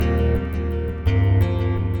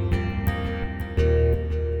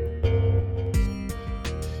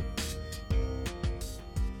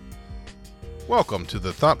Welcome to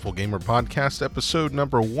the Thoughtful Gamer Podcast, episode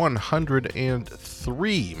number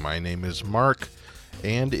 103. My name is Mark,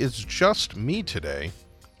 and it's just me today,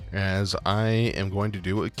 as I am going to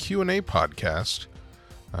do a Q&A podcast.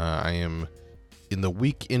 I am in the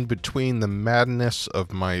week in between the madness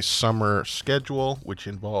of my summer schedule, which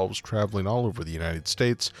involves traveling all over the United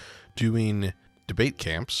States, doing debate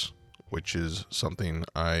camps, which is something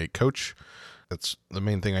I coach. That's the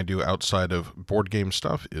main thing I do outside of board game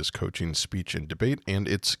stuff, is coaching speech and debate, and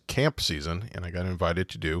it's camp season, and I got invited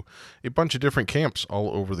to do a bunch of different camps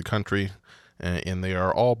all over the country, and they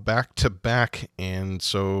are all back-to-back, and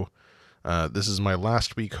so this is my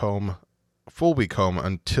last week home, full week home,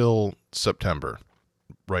 until September,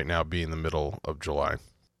 right now being the middle of July.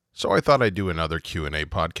 So I thought I'd do another Q&A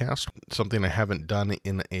podcast, something I haven't done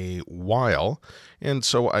in a while, and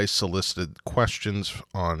so I solicited questions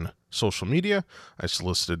on social media. I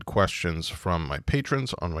solicited questions from my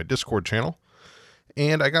patrons on my Discord channel,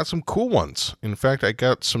 and I got some cool ones. In fact, I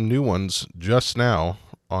got some new ones just now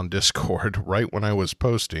on Discord, right when I was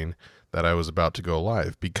posting that I was about to go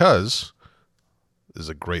live, because this is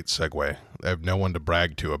a great segue. I have no one to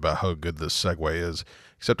brag to about how good this segue is,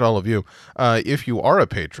 except all of you. If you are a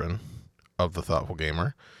patron of The Thoughtful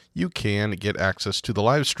Gamer, you can get access to the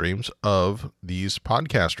live streams of these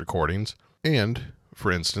podcast recordings, and for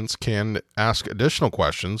instance, can ask additional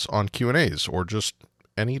questions on Q&As or just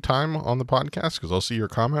any time on the podcast, because I'll see your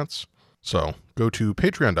comments. So go to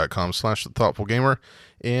patreon.com/thethoughtfulgamer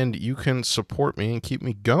and you can support me and keep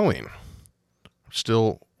me going.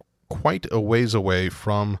 Still quite a ways away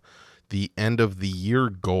from the end of the year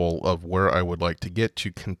goal of where I would like to get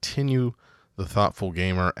to continue The Thoughtful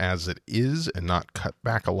Gamer as it is and not cut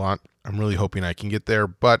back a lot. I'm really hoping I can get there,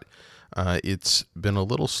 but it's been a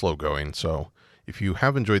little slow going. So if you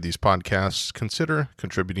have enjoyed these podcasts, consider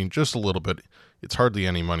contributing just a little bit. It's hardly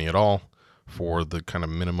any money at all for the kind of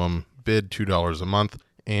minimum bid, $2 a month.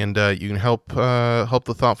 And you can help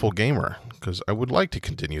The Thoughtful Gamer, because I would like to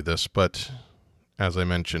continue this, but as I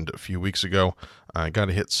mentioned a few weeks ago, I got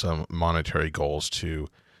to hit some monetary goals to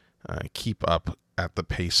keep up at the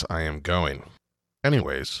pace I am going.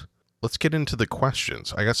 Anyways, let's get into the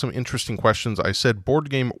questions. I got some interesting questions. I said board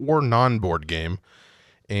game or non-board game,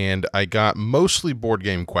 and I got mostly board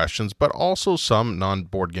game questions, but also some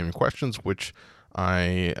non-board game questions, which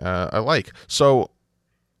I like. So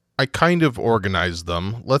I kind of organized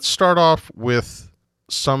them. Let's start off with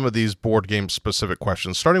some of these board game specific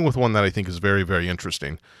questions, starting with one that I think is very, very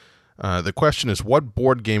interesting. The question is, what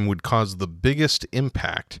board game would cause the biggest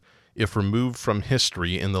impact if removed from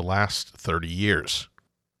history in the last 30 years?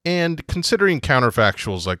 And considering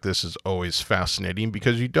counterfactuals like this is always fascinating,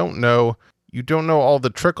 because you don't know all the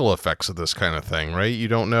trickle effects of this kind of thing, right? You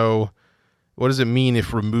don't know, what does it mean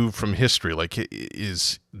if removed from history? Like,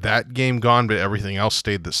 is that game gone but everything else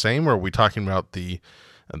stayed the same? Or are we talking about the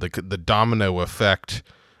domino effect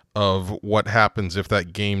of what happens if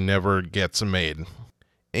that game never gets made?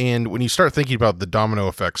 And when you start thinking about the domino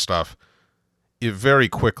effect stuff, it very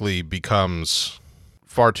quickly becomes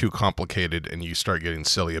far too complicated and you start getting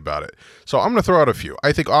silly about it. So I'm going to throw out a few.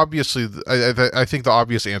 I think obviously, I think the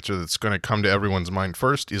obvious answer that's going to come to everyone's mind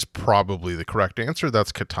first is probably the correct answer.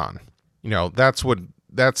 That's Catan. You know, that's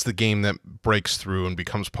the game that breaks through and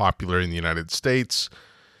becomes popular in the United States.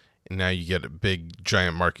 And now you get a big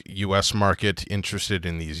giant US market interested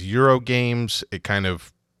in these Euro games.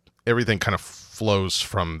 Everything kind of flows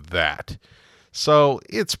from that. So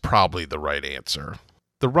it's probably the right answer.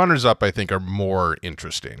 The runners-up, I think, are more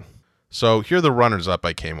interesting. So here are the runners-up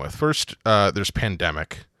I came with. First, there's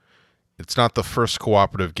Pandemic. It's not the first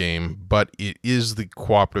cooperative game, but it is the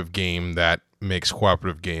cooperative game that makes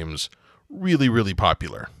cooperative games really, really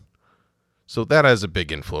popular. So that has a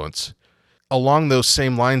big influence. Along those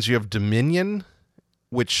same lines, you have Dominion,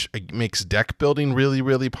 which makes deck building really,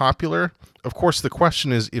 really popular. Of course, the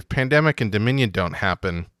question is, if Pandemic and Dominion don't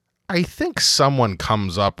happen, I think someone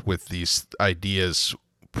comes up with these ideas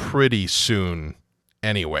pretty soon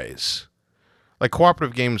anyways. Like,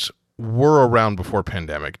 cooperative games were around before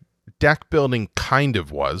Pandemic. Deck building kind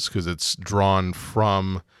of was, because it's drawn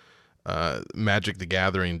from Magic the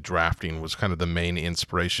Gathering. Drafting was kind of the main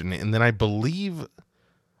inspiration. And then I believe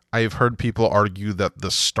I've heard people argue that the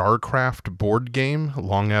StarCraft board game,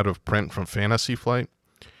 long out of print from Fantasy Flight,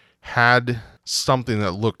 had something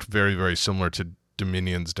that looked very, very similar to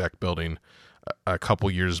Dominion's deck building a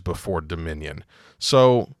couple years before Dominion.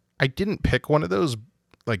 So I didn't pick one of those,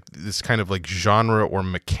 like this kind of like genre or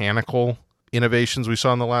mechanical innovations we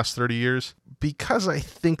saw in the last 30 years, because I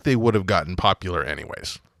think they would have gotten popular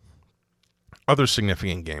anyways. Other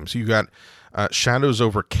significant games. You got Shadows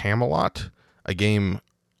over Camelot, a game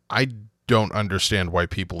I don't understand why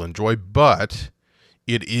people enjoy, but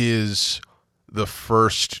it is the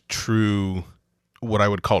first true, what I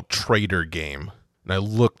would call trader game. And I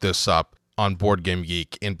looked this up on Board Game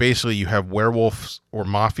Geek, and basically you have Werewolves or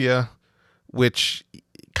Mafia, which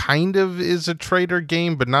kind of is a trader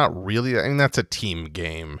game, but not really. I mean, that's a team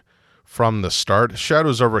game from the start.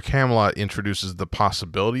 Shadows over Camelot introduces the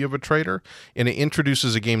possibility of a trader, and it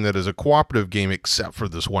introduces a game that is a cooperative game except for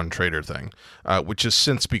this one trader thing, which has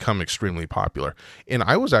since become extremely popular. And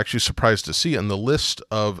I was actually surprised to see on the list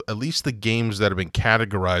of at least the games that have been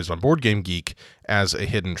categorized on Board Game Geek as a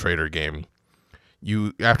hidden trader game,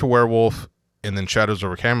 you, after Werewolf and then Shadows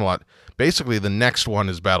over Camelot, basically the next one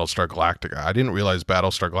is Battlestar Galactica. I didn't realize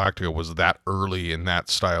Battlestar Galactica was that early in that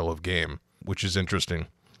style of game, which is interesting.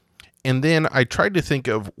 And then I tried to think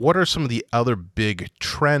of what are some of the other big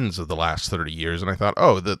trends of the last 30 years, and I thought,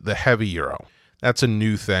 oh, the heavy Euro. That's a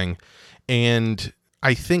new thing. And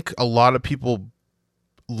I think a lot of people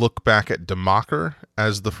look back at Democker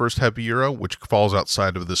as the first heavy Euro, which falls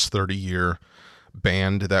outside of this 30-year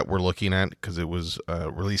band that we're looking at because it was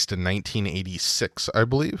released in 1986, I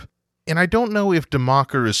believe. And I don't know if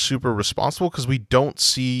Democker is super responsible because we don't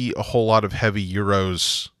see a whole lot of heavy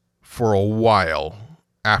Euros for a while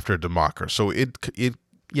after Democker. So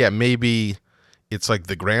yeah, maybe it's like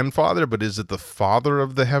the grandfather, but is it the father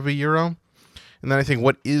of the heavy Euro? And then I think,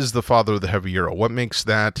 what is the father of the heavy Euro? What makes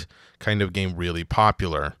that kind of game really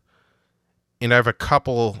popular? And I have a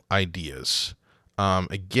couple ideas.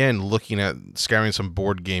 Again, looking at scouring some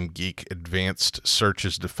Board Game Geek advanced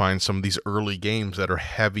searches to find some of these early games that are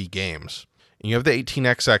heavy games. And you have the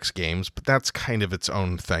 18XX games, but that's kind of its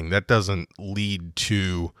own thing. That doesn't lead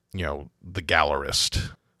to, the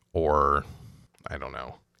Gallerist or, I don't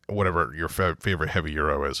know, whatever your favorite heavy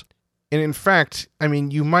Euro is. And in fact, I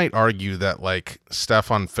mean, you might argue that like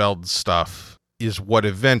Stefan Feld's stuff is what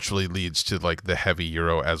eventually leads to like the heavy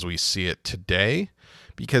Euro as we see it today,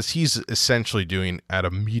 because he's essentially doing at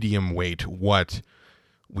a medium weight what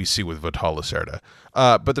we see with Vital Lacerda.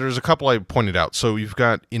 But there's a couple I pointed out. So you've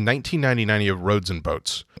got, in 1999, you have Roads and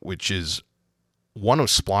Boats, which is one of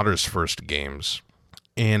Splotter's first games.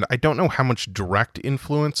 And I don't know how much direct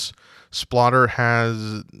influence Splotter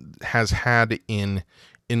has had in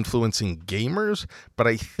influencing gamers, but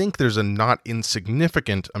I think there's a not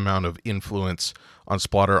insignificant amount of influence on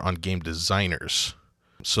Splotter on game designers.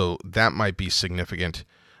 So that might be significant.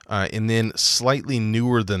 And then slightly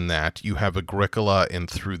newer than that, you have Agricola and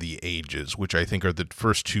Through the Ages, which I think are the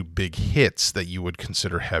first two big hits that you would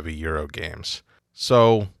consider heavy Euro games.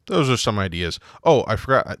 So those are some ideas. Oh, I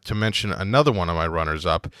forgot to mention another one of my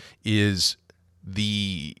runners-up is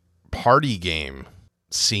the party game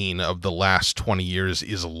scene of the last 20 years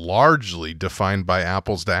is largely defined by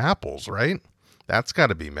Apples to Apples, right? That's got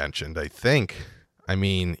to be mentioned, I think. I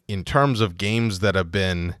mean, in terms of games that have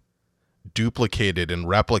been duplicated and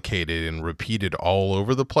replicated and repeated all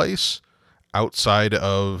over the place, outside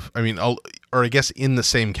of, or I guess in the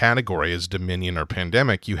same category as Dominion or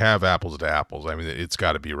Pandemic, you have Apples to Apples. I mean, it's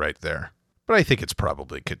got to be right there. But I think it's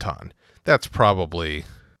probably Catan. That's probably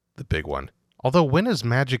the big one. Although, when is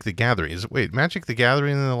Magic the Gathering? Magic the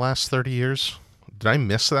Gathering in the last 30 years? Did I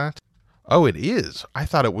miss that? Oh, it is. I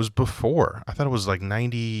thought it was before. I thought it was like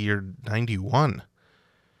 90 or 91.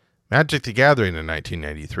 Magic the Gathering in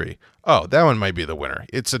 1993. Oh, that one might be the winner.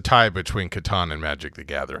 It's a tie between Catan and Magic the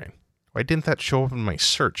Gathering. Why didn't that show up in my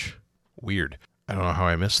search? Weird. I don't know how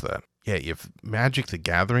I missed that. Yeah, if Magic the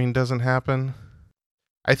Gathering doesn't happen,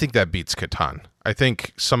 I think that beats Catan. I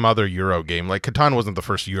think some other Euro game, like Catan wasn't the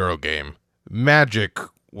first Euro game. Magic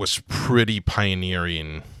was pretty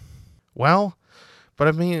pioneering. Well, but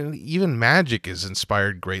I mean, even Magic is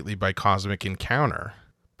inspired greatly by Cosmic Encounter.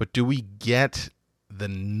 But do we get the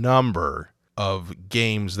number of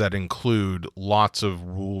games that include lots of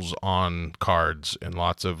rules on cards and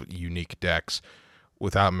lots of unique decks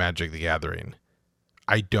without Magic the Gathering?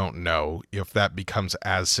 I don't know if that becomes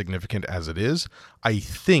as significant as it is. I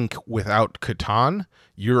think without Catan,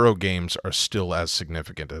 Euro games are still as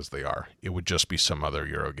significant as they are. It would just be some other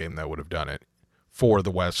Euro game that would have done it for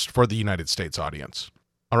the United States audience.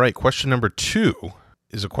 All right, question number 2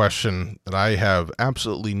 is a question that I have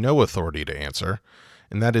absolutely no authority to answer,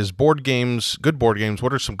 and that is board games, good board games.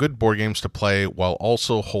 What are some good board games to play while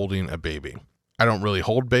also holding a baby? I don't really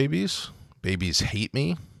hold babies. Babies hate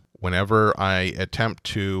me. Whenever I attempt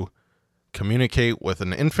to communicate with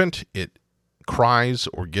an infant, it cries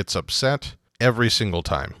or gets upset every single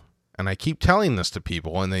time. And I keep telling this to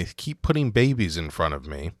people, and they keep putting babies in front of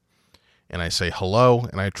me. And I say hello,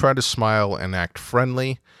 and I try to smile and act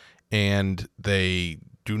friendly, and they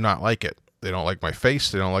do not like it. They don't like my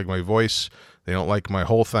face. They don't like my voice. They don't like my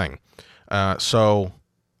whole thing. So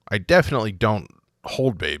I definitely don't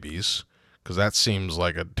hold babies, because that seems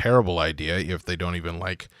like a terrible idea if they don't even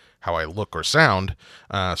like how I look or sound.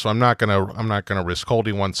 So I'm not gonna risk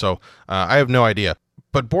holding one. So I have no idea.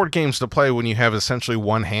 But board games to play when you have essentially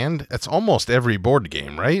one hand, that's almost every board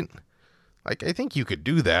game, right? Like, I think you could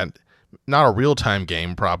do that. Not a real-time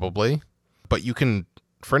game, probably, but you can,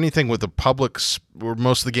 for anything with the public, where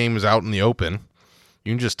most of the game is out in the open,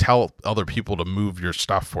 you can just tell other people to move your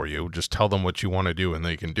stuff for you. Just tell them what you want to do, and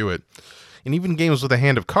they can do it. And even games with a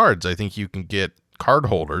hand of cards, I think you can get card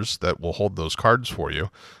holders that will hold those cards for you.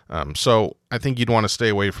 So I think you'd want to stay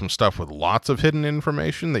away from stuff with lots of hidden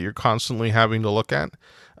information that you're constantly having to look at.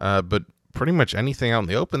 But pretty much anything out in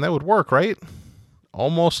the open, that would work, right?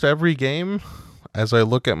 Almost every game, as I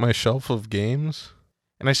look at my shelf of games.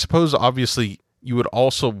 And I suppose, obviously, you would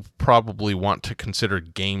also probably want to consider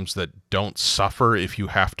games that don't suffer if you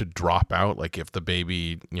have to drop out, like if the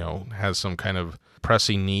baby, has some kind of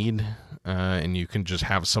pressing need, and you can just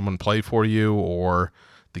have someone play for you, or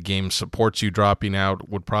the game supports you dropping out,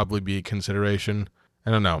 would probably be a consideration.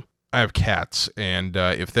 I don't know. I have cats, and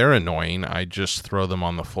if they're annoying, I just throw them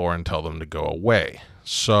on the floor and tell them to go away.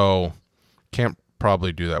 So can't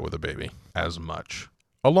probably do that with a baby as much.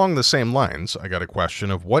 Along the same lines, I got a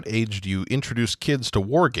question of what age do you introduce kids to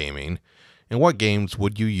wargaming, and what games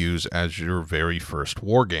would you use as your very first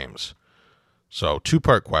wargames? So,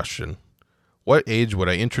 two-part question. What age would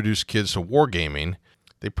I introduce kids to wargaming?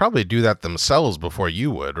 They probably do that themselves before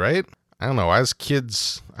you would, right? I don't know. As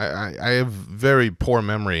kids, I have very poor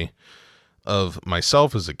memory of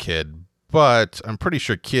myself as a kid, but I'm pretty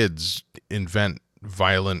sure kids invent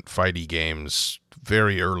violent, fighty games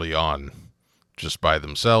very early on, just by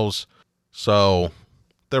themselves. So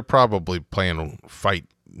they're probably playing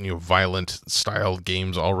violent style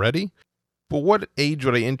games already. But what age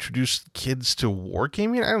would I introduce kids to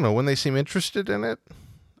wargaming? I don't know, when they seem interested in it.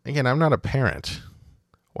 Again, I'm not a parent.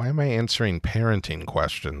 Why am I answering parenting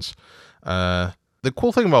questions? The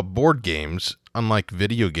cool thing about board games, unlike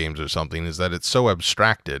video games or something, is that it's so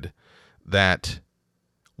abstracted that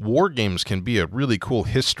war games can be a really cool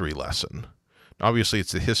history lesson. Obviously,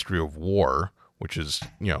 it's the history of war, which is,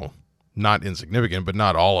 not insignificant, but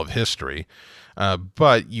not all of history.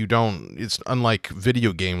 But it's unlike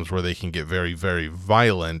video games where they can get very, very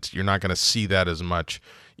violent. You're not going to see that as much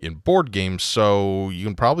in board games. So you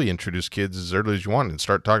can probably introduce kids as early as you want and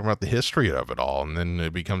start talking about the history of it all. And then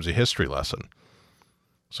it becomes a history lesson.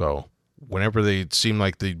 So whenever they seem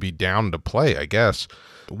like they'd be down to play, I guess.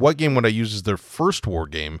 What game would I use as their first war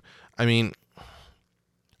game? I mean,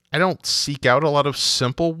 I don't seek out a lot of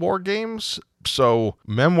simple war games. So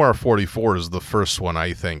Memoir 44 is the first one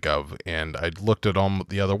I think of, and I looked at all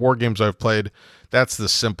the other war games I've played. That's the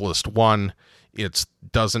simplest one. It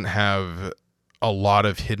doesn't have a lot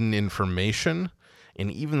of hidden information,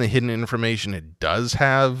 and even the hidden information it does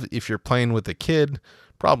have, if you're playing with a kid,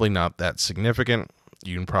 probably not that significant.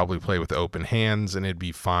 You can probably play with open hands, and it'd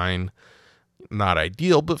be fine. Not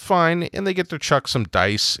ideal, but fine. And they get to chuck some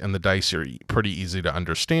dice, and the dice are pretty easy to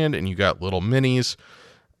understand, and you got little minis,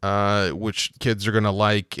 which kids are going to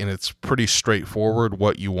like, and it's pretty straightforward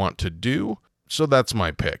what you want to do. So that's my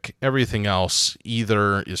pick. Everything else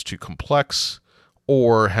either is too complex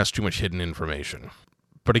or has too much hidden information.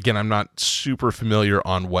 But again, I'm not super familiar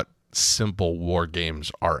on what simple war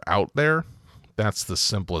games are out there. That's the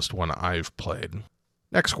simplest one I've played.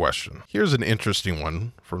 Next question. Here's an interesting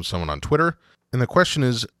one from someone on Twitter. And the question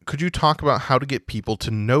is, could you talk about how to get people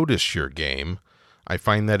to notice your game? I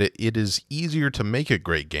find that it is easier to make a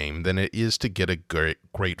great game than it is to get a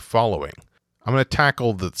great following. I'm going to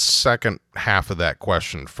tackle the second half of that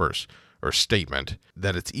question first, or statement,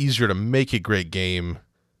 that it's easier to make a great game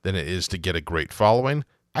than it is to get a great following.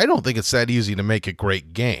 I don't think it's that easy to make a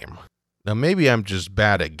great game. Now, maybe I'm just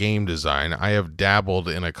bad at game design. I have dabbled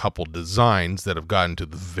in a couple designs that have gotten to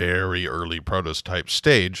the very early prototype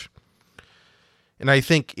stage, and I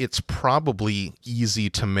think it's probably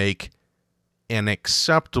easy to make an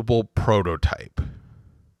acceptable prototype.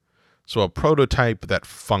 So a prototype that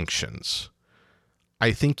functions.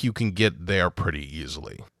 I think you can get there pretty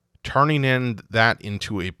easily. Turning that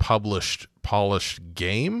into a polished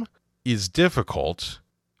game is difficult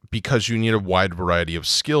because you need a wide variety of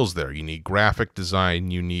skills there. You need graphic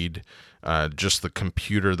design, you need just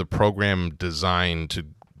the program design to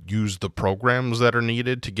use the programs that are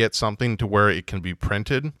needed to get something to where it can be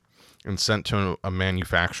printed and sent to a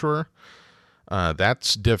manufacturer.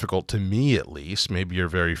 That's difficult to me, at least. Maybe you're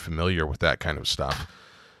very familiar with that kind of stuff.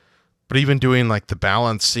 But even doing like the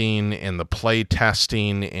balancing and the play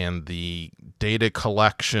testing and the data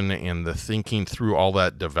collection and the thinking through all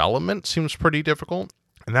that development seems pretty difficult.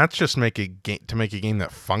 And that's just to make a game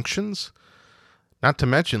that functions, not to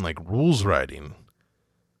mention like rules writing.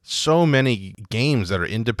 So many games that are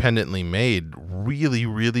independently made really,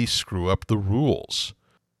 really screw up the rules.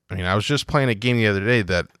 I mean, I was just playing a game the other day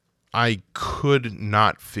that I could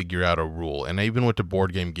not figure out a rule. And I even went to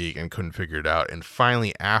Board Game Geek and couldn't figure it out. And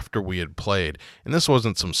finally, after we had played, and this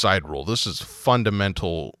wasn't some side rule, this is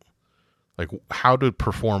fundamental, like how to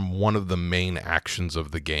perform one of the main actions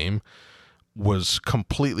of the game, was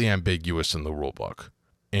completely ambiguous in the rule book.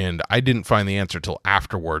 And I didn't find the answer till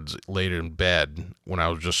afterwards, later in bed, when I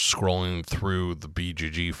was just scrolling through the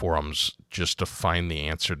BGG forums just to find the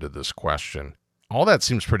answer to this question. All that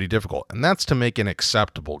seems pretty difficult, and that's to make an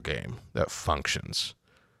acceptable game that functions.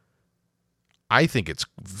 I think it's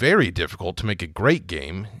very difficult to make a great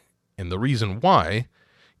game, and the reason why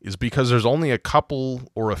is because there's only a couple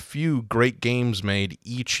or a few great games made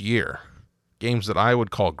each year. Games that I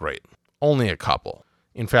would call great. Only a couple.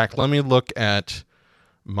 In fact, let me look at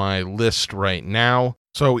my list right now.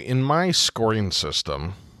 So in my scoring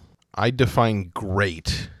system, I define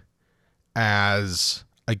great as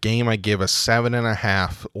a game I give a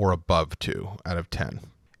 7.5 or above to out of 10.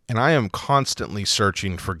 And I am constantly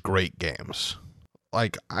searching for great games.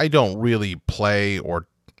 Like, I don't really play or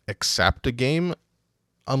accept a game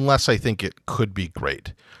unless I think it could be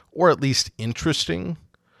great, or at least interesting,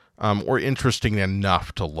 or interesting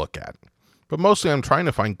enough to look at. But mostly I'm trying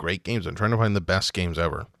to find great games. I'm trying to find the best games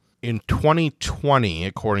ever. In 2020,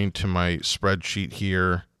 according to my spreadsheet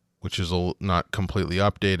here, which is not completely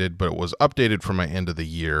updated, but it was updated for my end of the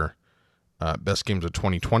year best games of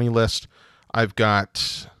 2020 list, I've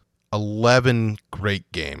got 11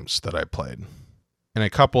 great games that I played. And a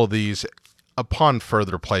couple of these, upon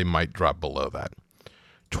further play, might drop below that.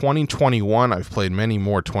 2021, I've played many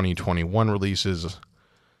more 2021 releases,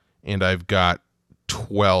 and I've got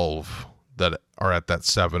 12 that are at that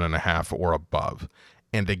 7.5 or above.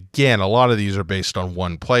 And again, a lot of these are based on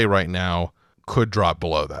one play right now, could drop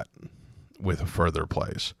below that with further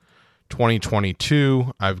plays.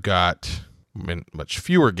 2022, I've got much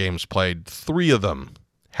fewer games played. 3 of them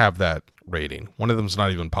have that rating. One of them's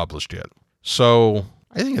not even published yet. So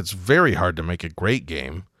I think it's very hard to make a great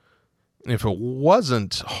game. And if it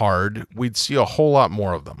wasn't hard, we'd see a whole lot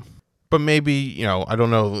more of them. But maybe, I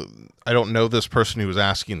don't know. I don't know this person who was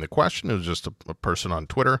asking the question. It was just a person on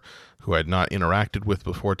Twitter who I had not interacted with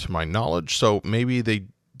before to my knowledge. So maybe they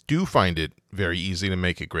do find it very easy to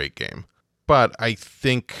make a great game. But I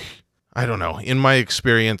think, I don't know, in my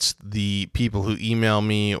experience, the people who email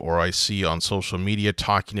me or I see on social media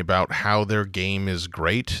talking about how their game is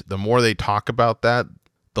great, the more they talk about that,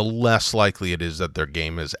 the less likely it is that their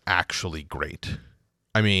game is actually great.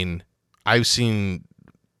 I mean, I've seen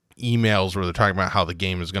emails where they're talking about how the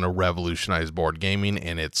game is going to revolutionize board gaming,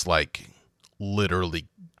 and it's like literally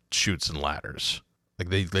chutes and ladders. Like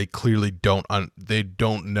they clearly don't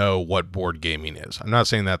know what board gaming is. I'm not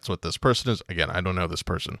saying that's what this person is. Again, I don't know this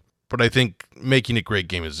person, but I think making a great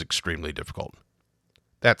game is extremely difficult.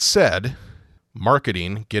 That said,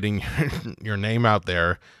 marketing, getting your name out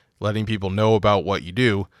there, letting people know about what you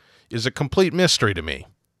do is a complete mystery to me.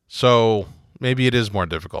 So maybe it is more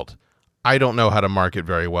difficult. I don't know how to market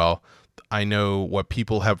very well. I know what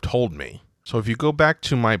people have told me. So if you go back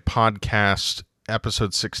to my podcast,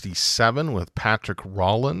 episode 67 with Patrick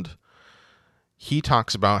Rowland, he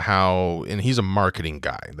talks about how, and he's a marketing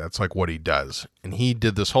guy. That's like what he does. And he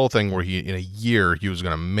did this whole thing where in a year, he was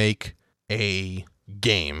going to make a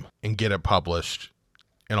game and get it published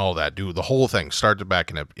and all that. Do the whole thing, start to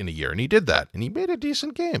back in a year. And he did that. And he made a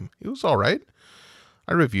decent game. It was all right.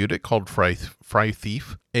 I reviewed it, called Fry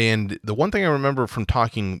Thief. And the one thing I remember from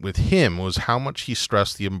talking with him was how much he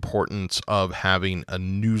stressed the importance of having a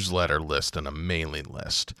newsletter list and a mailing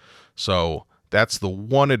list. So that's the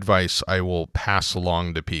one advice I will pass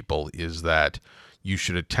along to people, is that you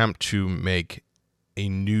should attempt to make a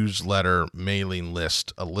newsletter mailing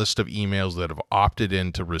list, a list of emails that have opted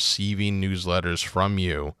into receiving newsletters from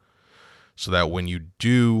you, so that when you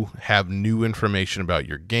do have new information about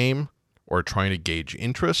your game or trying to gauge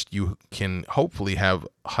interest, you can hopefully have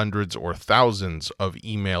hundreds or thousands of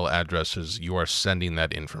email addresses you are sending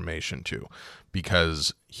that information to,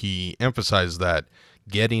 because he emphasized that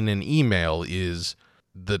getting an email is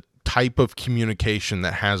the type of communication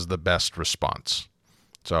that has the best response.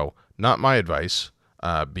 So not my advice,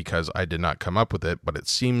 because I did not come up with it, but it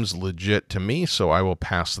seems legit to me, so I will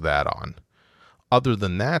pass that on. Other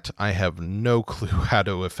than that, I have no clue how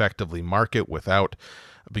to effectively market without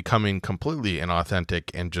becoming completely inauthentic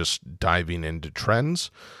and just diving into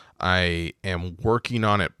trends. I am working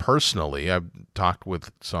on it personally. I've talked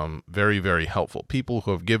with some very, very helpful people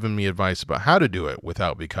who have given me advice about how to do it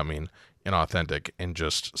without becoming inauthentic and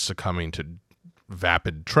just succumbing to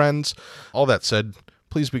vapid trends. All that said,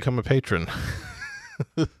 please become a patron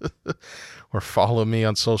or follow me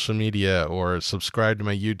on social media or subscribe to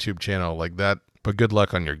my YouTube channel like that. But good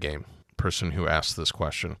luck on your game, person who asked this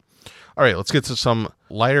question. All right, let's get to some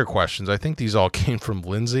lighter questions. I think these all came from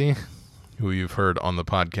Lindsay, who you've heard on the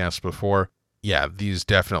podcast before. Yeah, these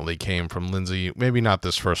definitely came from Lindsay. Maybe not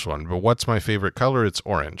this first one, but what's my favorite color? It's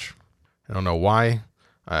orange. I don't know why.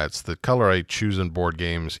 It's the color I choose in board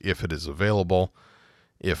games if it is available.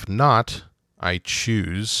 If not, I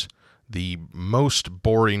choose the most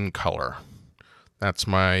boring color. That's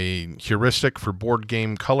my heuristic for board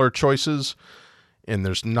game color choices, and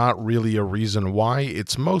there's not really a reason why.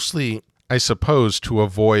 It's mostly, I suppose, to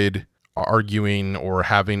avoid arguing or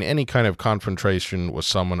having any kind of confrontation with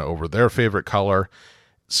someone over their favorite color,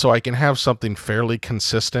 so I can have something fairly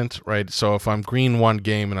consistent, right? So if I'm green one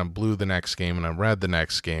game and I'm blue the next game and I'm red the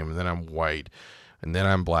next game and then I'm white and then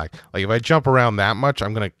I'm black, like if I jump around that much,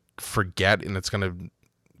 I'm going to forget and it's going to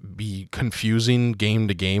be confusing game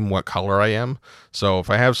to game what color I am. So if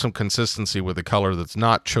I have some consistency with a color that's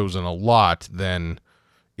not chosen a lot, then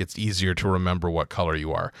it's easier to remember what color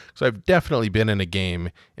you are. So I've definitely been in a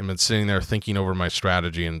game and been sitting there thinking over my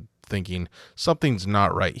strategy and thinking something's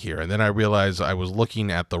not right here. And then I realized I was looking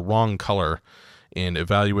at the wrong color and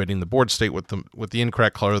evaluating the board state with the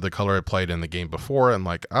incorrect color, the color I played in the game before. And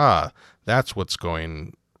like, that's what's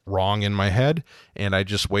going wrong in my head. And I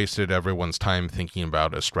just wasted everyone's time thinking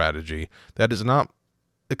about a strategy that is not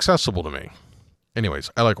accessible to me. Anyways,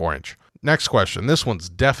 I like orange. Next question. This one's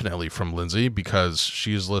definitely from Lindsay because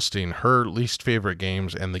she's listing her least favorite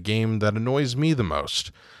games and the game that annoys me the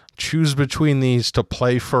most. Choose between these to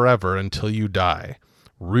play forever until you die.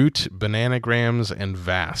 Root, Bananagrams, and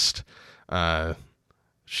Vast.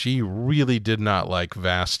 She really did not like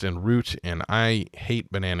Vast and Root, and I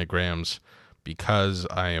hate Bananagrams because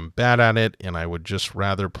I am bad at it and I would just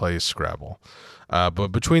rather play Scrabble. But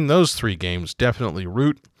between those three games, definitely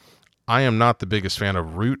Root. I am not the biggest fan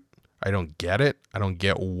of Root. I don't get it. I don't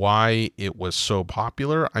get why it was so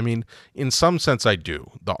popular. I mean, in some sense I do.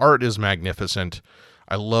 The art is magnificent.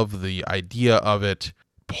 I love the idea of it.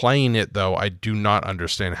 Playing it, though, I do not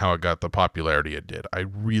understand how it got the popularity it did. I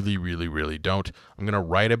really, really, really don't. I'm going to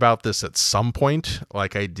write about this at some point,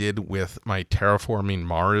 like I did with my Terraforming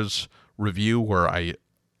Mars review, where I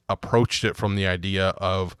approached it from the idea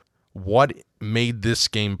of what made this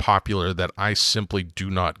game popular that I simply do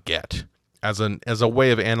not get. As a way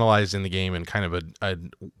of analyzing the game in kind of a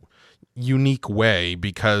unique way,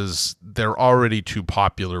 because they're already too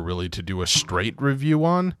popular really to do a straight review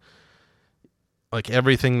on. Like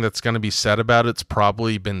everything that's going to be said about it's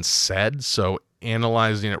probably been said, so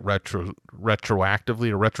analyzing it retroactively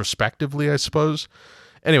or retrospectively, I suppose.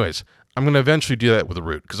 Anyways, I'm going to eventually do that with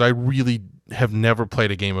Root, because I really have never played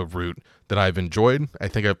a game of Root that I've enjoyed. I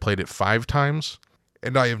think I've played it 5 times,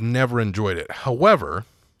 and I have never enjoyed it. However,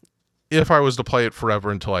 if I was to play it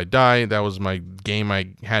forever until I die, that was my game I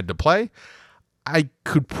had to play, I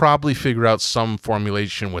could probably figure out some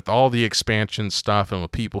formulation with all the expansion stuff and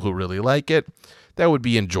with people who really like it that would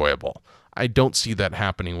be enjoyable. I don't see that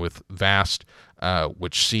happening with Vast,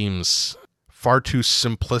 which seems far too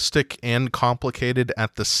simplistic and complicated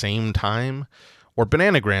at the same time, or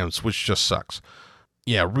Bananagrams, which just sucks.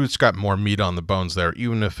 Yeah, Root's got more meat on the bones there,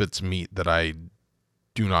 even if it's meat that I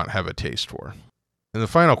do not have a taste for. And the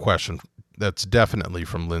final question, that's definitely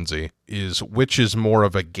from Lindsay, is which is more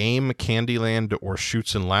of a game, Candyland or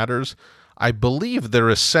Chutes and Ladders? I believe they're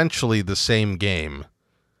essentially the same game,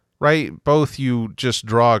 right? Both you just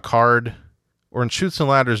draw a card, or in Chutes and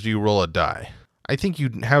Ladders, do you roll a die? I think you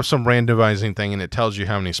have some randomizing thing and it tells you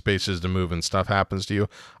how many spaces to move and stuff happens to you.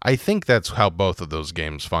 I think that's how both of those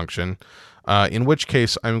games function, in which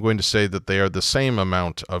case I'm going to say that they are the same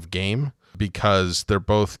amount of game, because they're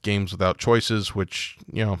both games without choices, which,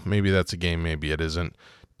 maybe that's a game, maybe it isn't.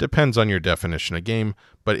 Depends on your definition of game,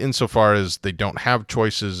 but insofar as they don't have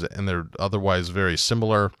choices and they're otherwise very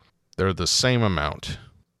similar, they're the same amount.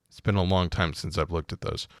 It's been a long time since I've looked at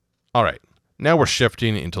those. All right, now we're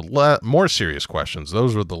shifting into more serious questions.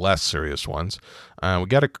 Those were the less serious ones. We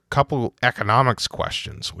got a couple economics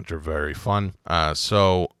questions, which are very fun.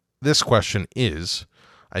 So this question is,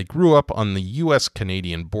 I grew up on the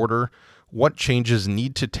U.S.-Canadian border. What changes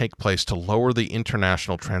need to take place to lower the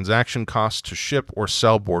international transaction costs to ship or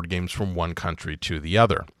sell board games from one country to the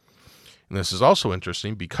other? And this is also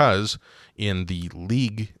interesting because in the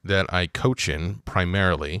league that I coach in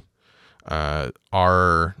primarily,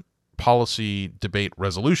 our policy debate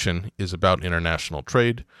resolution is about international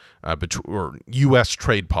trade, or U.S.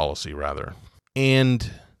 trade policy, rather.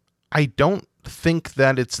 And I don't think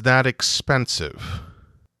that it's that expensive.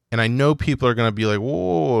 And I know people are going to be like,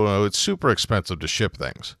 whoa, it's super expensive to ship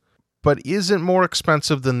things. But is it more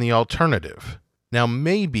expensive than the alternative? Now,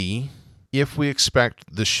 maybe if we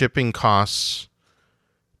expect the shipping costs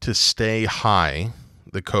to stay high,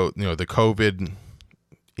 the COVID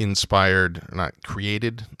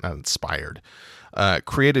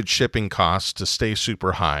created shipping costs to stay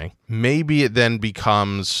super high, maybe it then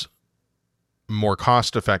becomes more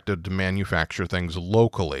cost effective to manufacture things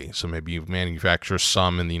locally. So maybe you manufacture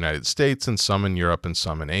some in the United States and some in Europe and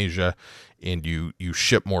some in Asia, and you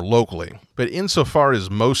ship more locally. But insofar as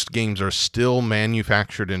most games are still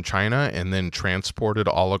manufactured in China and then transported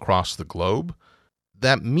all across the globe,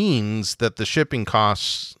 that means that the shipping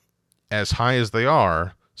costs, as high as they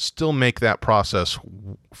are, still make that process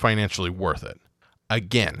financially worth it.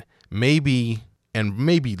 Again, maybe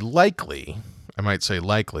likely, I might say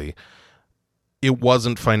likely, it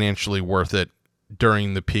wasn't financially worth it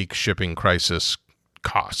during the peak shipping crisis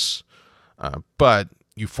costs. But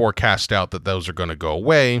you forecast out that those are going to go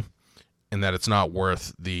away and that it's not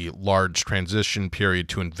worth the large transition period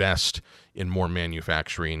to invest in more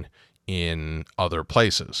manufacturing in other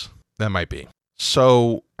places. That might be.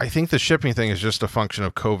 So I think the shipping thing is just a function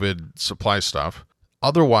of COVID supply stuff.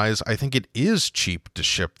 Otherwise, I think it is cheap to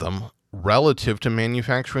ship them relative to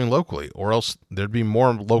manufacturing locally, or else there'd be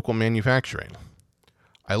more local manufacturing.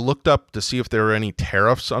 I looked up to see if there are any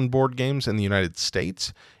tariffs on board games in the United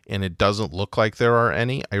States, and it doesn't look like there are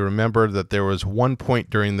any. I remember that there was one point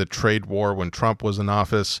during the trade war when Trump was in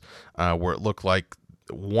office where it looked like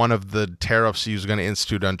one of the tariffs he was going to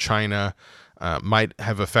institute on China might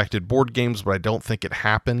have affected board games, but I don't think it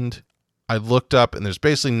happened. I looked up, and there's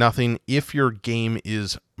basically nothing if your game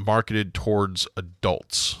is marketed towards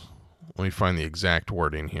adults. Let me find the exact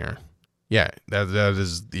wording here. Yeah, that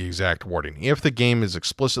is the exact wording. If the game is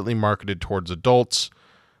explicitly marketed towards adults,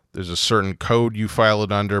 there's a certain code you file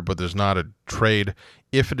it under, but there's not a trade.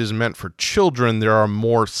 If it is meant for children, there are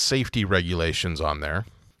more safety regulations on there,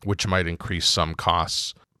 which might increase some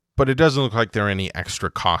costs. But it doesn't look like there are any extra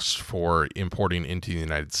costs for importing into the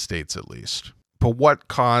United States, at least. But what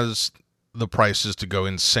caused the prices to go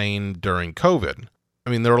insane during COVID? I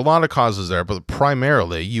mean, there are a lot of causes there, but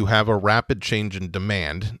primarily you have a rapid change in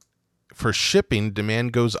demand. For shipping,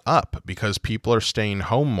 demand goes up because people are staying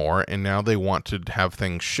home more, and now they want to have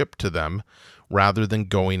things shipped to them rather than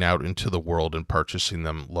going out into the world and purchasing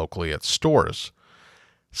them locally at stores.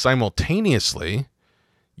 Simultaneously,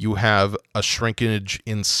 you have a shrinkage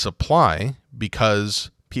in supply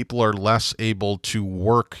because people are less able to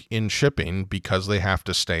work in shipping because they have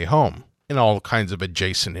to stay home in all kinds of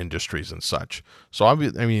adjacent industries and such. So, I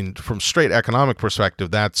mean, from straight economic perspective,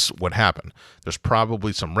 that's what happened. There's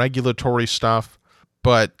probably some regulatory stuff,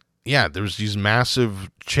 but yeah, there's these massive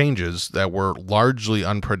changes that were largely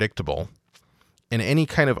unpredictable. And any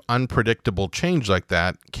kind of unpredictable change like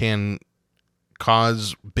that can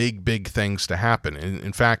cause big things to happen.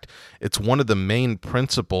 In fact, it's one of the main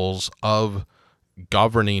principles of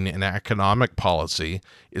governing an economic policy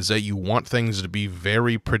is that you want things to be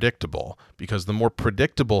very predictable, because the more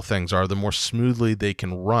predictable things are, the more smoothly they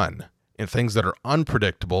can run. And things that are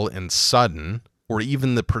unpredictable and sudden, or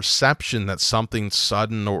even the perception that something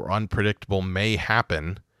sudden or unpredictable may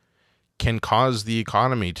happen, can cause the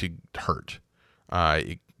economy to hurt.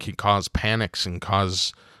 It can cause panics and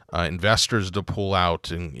cause investors to pull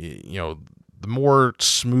out, and the more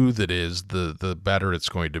smooth it is, the better it's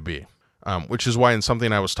going to be. Which is why, in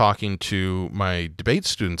something I was talking to my debate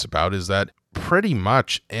students about, is that pretty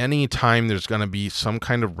much any time there's going to be some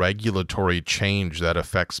kind of regulatory change that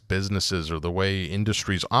affects businesses or the way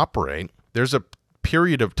industries operate, there's a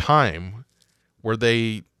period of time where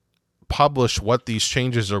they publish what these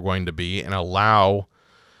changes are going to be and allow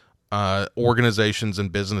organizations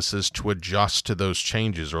and businesses to adjust to those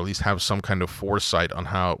changes, or at least have some kind of foresight on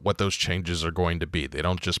what those changes are going to be. They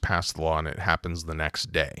don't just pass the law and it happens the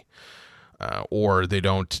next day. Or the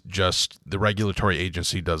regulatory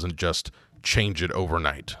agency doesn't just change it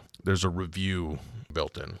overnight. There's a review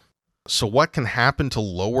built in. So what can happen to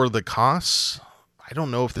lower the costs? I don't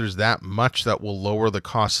know if there's that much that will lower the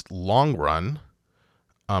cost long run,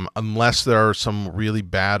 unless there are some really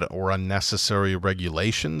bad or unnecessary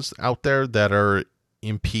regulations out there that are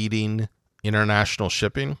impeding international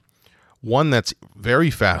shipping. One that's very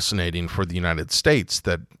fascinating for the United States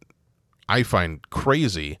that I find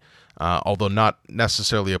crazy, although not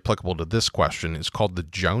necessarily applicable to this question, is called the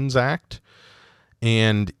Jones Act.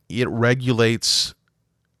 And it regulates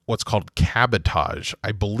what's called cabotage.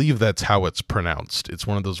 I believe that's how it's pronounced. It's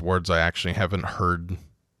one of those words I actually haven't heard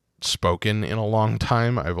spoken in a long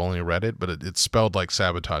time. I've only read it, but it's spelled like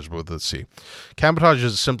sabotage, but with a C. Cabotage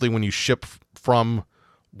is simply when you ship from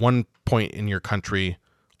one point in your country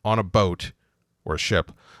on a boat or a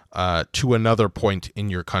ship to another point in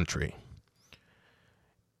your country.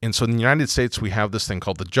 And so in the United States, we have this thing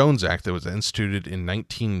called the Jones Act that was instituted in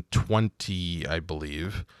 1920, I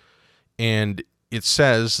believe. And it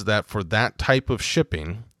says that for that type of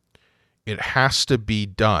shipping, it has to be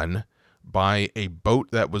done by a boat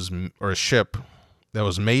or a ship that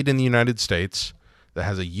was made in the United States, that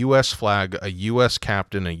has a U.S. flag, a U.S.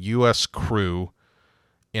 captain, a U.S. crew,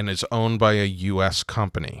 and is owned by a U.S.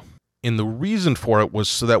 company. And the reason for it was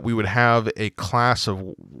so that we would have a class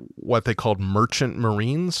of what they called merchant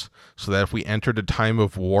marines, so that if we entered a time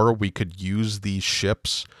of war, we could use these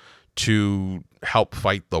ships to help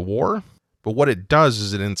fight the war. But what it does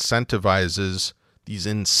is it incentivizes these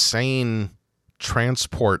insane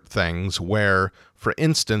transport things where, for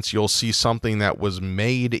instance, you'll see something that was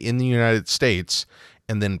made in the United States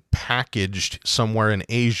and then packaged somewhere in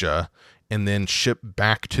Asia and then shipped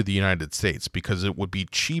back to the United States, because it would be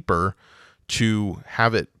cheaper to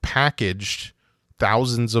have it packaged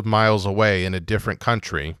thousands of miles away in a different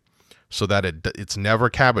country, so that it's never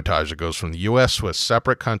cabotage. It goes from the U.S. to a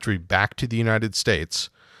separate country back to the United States,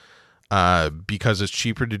 because it's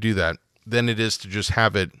cheaper to do that than it is to just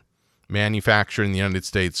have it manufactured in the United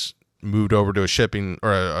States, moved over to a shipping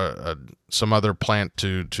or some other plant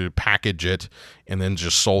to package it, and then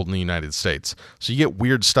just sold in the United States. So you get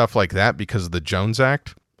weird stuff like that because of the Jones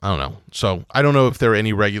Act. I don't know. So I don't know if there are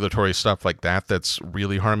any regulatory stuff like that that's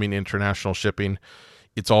really harming international shipping.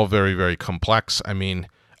 It's all very, very complex. I mean,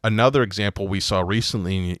 another example we saw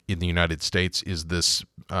recently in the United States is this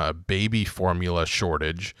baby formula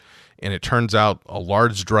shortage. And it turns out a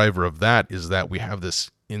large driver of that is that we have this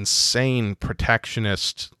insane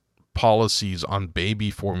protectionist policies on baby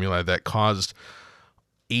formula that caused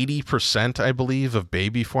 80%, I believe, of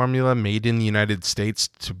baby formula made in the United States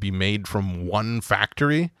to be made from one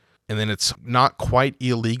factory. And then it's not quite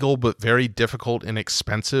illegal, but very difficult and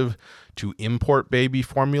expensive to import baby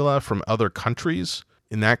formula from other countries.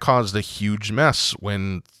 And that caused a huge mess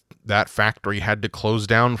when that factory had to close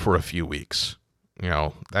down for a few weeks. You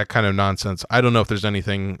know, that kind of nonsense. I don't know if there's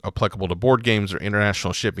anything applicable to board games or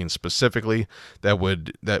international shipping specifically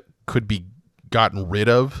that could be gotten rid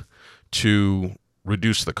of to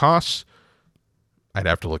reduce the costs. I'd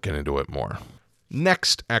have to look into it more.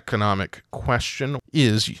 Next economic question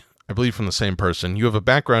is, I believe from the same person. You have a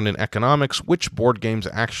background in economics. Which board games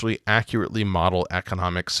actually accurately model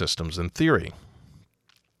economic systems in theory?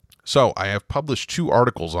 So I have published 2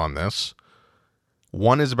 articles on this.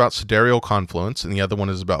 One is about sidereal confluence, and the other one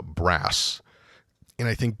is about brass. And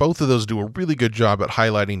I think both of those do a really good job at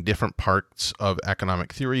highlighting different parts of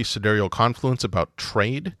economic theory. Sidereal confluence about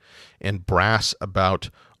trade, and brass about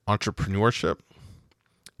entrepreneurship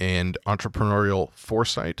and entrepreneurial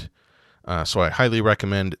foresight. So I highly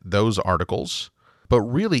recommend those articles. But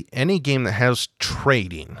really, any game that has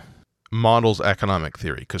trading models economic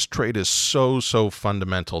theory, because trade is so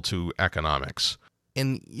fundamental to economics.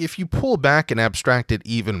 And if you pull back and abstract it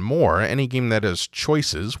even more, any game that has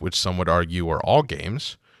choices, which some would argue are all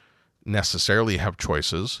games, necessarily have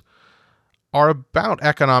choices, are about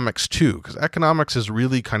economics too, because economics is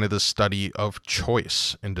really kind of the study of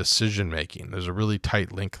choice and decision making. There's a really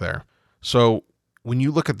tight link there. So when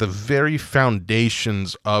you look at the very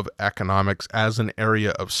foundations of economics as an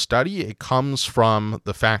area of study, it comes from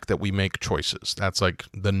the fact that we make choices. That's like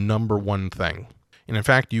the number one thing. And in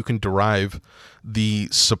fact, you can derive the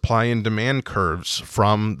supply and demand curves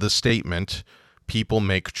from the statement, people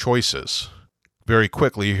make choices. Very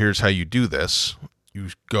quickly, here's how you do this. You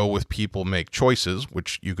go with people make choices,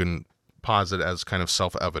 which you can posit as kind of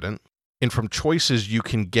self-evident. And from choices, you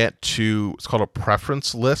can get to, it's called a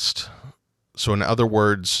preference list. So in other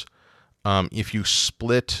words, if you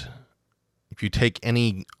take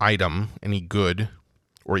any item, any good,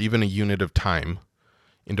 or even a unit of time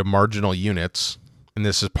into marginal units, and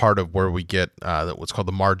this is part of where we get what's called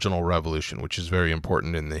the marginal revolution, which is very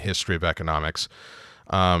important in the history of economics.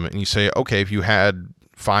 And you say, okay, if you had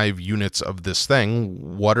 5 units of this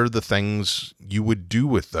thing, what are the things you would do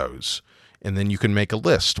with those? And then you can make a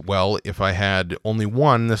list. Well, if I had only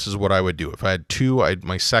 1, this is what I would do. If I had 2,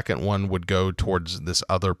 my second one would go towards this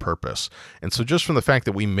other purpose. And so just from the fact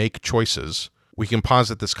that we make choices, we can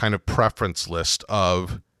posit this kind of preference list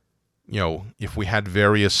of, if we had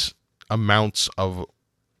various amounts of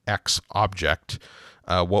X object,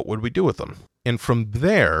 what would we do with them? And from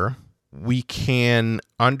there, we can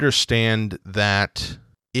understand that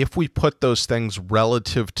if we put those things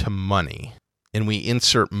relative to money and we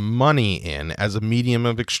insert money in as a medium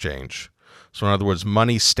of exchange, so in other words,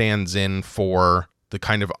 money stands in for the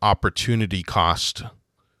kind of opportunity cost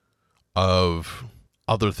of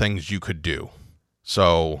other things you could do.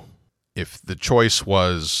 So if the choice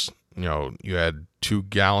was, you had 2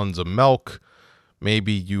 gallons of milk,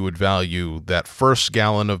 maybe you would value that first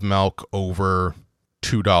gallon of milk over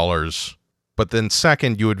 $2. But then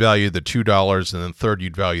second, you would value the $2, and then third,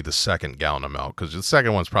 you'd value the second gallon of milk, because the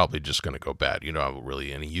second one's probably just going to go bad. You don't have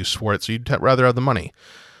really any use for it, so you'd rather have the money.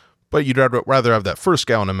 But you'd rather have that first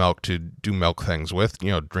gallon of milk to do milk things with,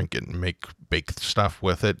 drink it and bake stuff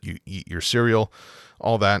with it. You eat your cereal,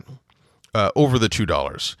 all that, over the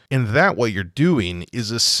 $2. And that what you're doing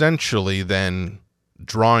is essentially then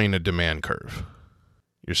drawing a demand curve.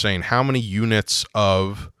 You're saying, how many units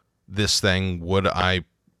of this thing would I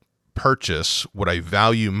purchase, would I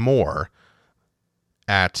value more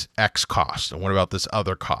at X cost? And what about this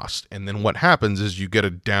other cost? And then what happens is you get a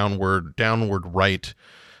downward right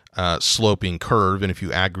sloping curve. And if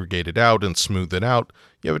you aggregate it out and smooth it out,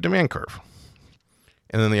 you have a demand curve.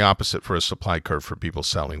 And then the opposite for a supply curve for people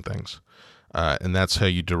selling things. And that's how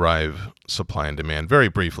you derive supply and demand, very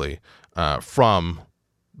briefly, from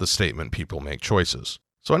the statement people make choices.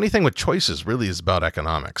 So anything with choices really is about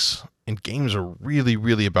economics. And games are really,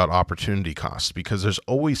 really about opportunity costs, because there's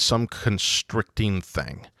always some constricting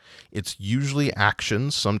thing. It's usually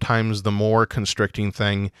actions. Sometimes the more constricting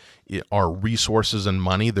thing are resources and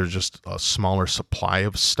money. There's just a smaller supply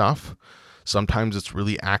of stuff. Sometimes it's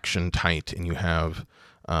really action tight, and you have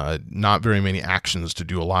not very many actions to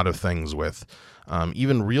do a lot of things with.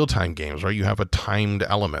 Even real-time games, right? You have a timed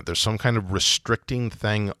element. There's some kind of restricting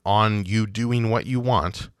thing on you doing what you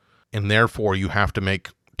want, and therefore you have to make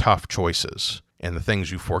tough choices. And the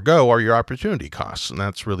things you forego are your opportunity costs, and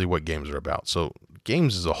that's really what games are about. So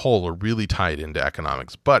games as a whole are really tied into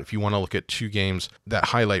economics. But if you want to look at 2 games that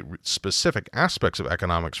highlight specific aspects of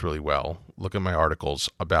economics really well, look at my articles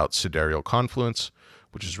about Sidereal Confluence,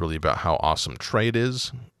 which is really about how awesome trade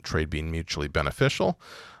is, trade being mutually beneficial,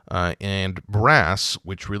 and Brass,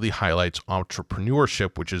 which really highlights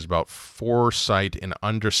entrepreneurship, which is about foresight and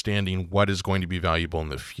understanding what is going to be valuable in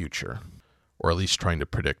the future, or at least trying to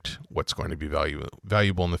predict what's going to be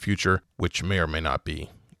valuable in the future, which may or may not be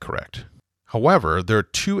correct. However, there are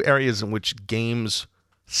 2 areas in which games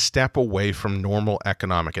step away from normal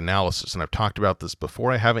economic analysis, and I've talked about this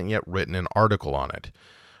before. I haven't yet written an article on it.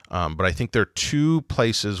 But I think there are 2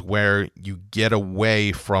 places where you get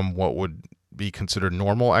away from what would be considered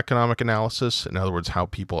normal economic analysis. In other words, how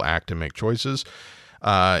people act and make choices.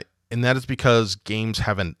 And that is because games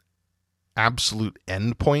have an absolute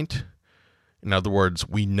endpoint. In other words,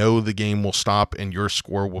 we know the game will stop and your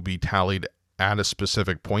score will be tallied at a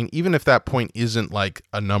specific point, even if that point isn't like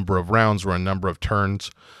a number of rounds or a number of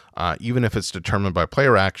turns. Even if it's determined by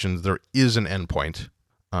player actions, there is an endpoint.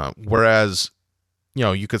 Whereas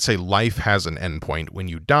you could say life has an endpoint when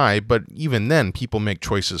you die, but even then, people make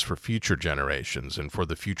choices for future generations and for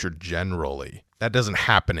the future generally. That doesn't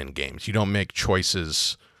happen in games. You don't make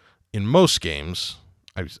choices in most games.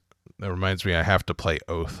 That reminds me, I have to play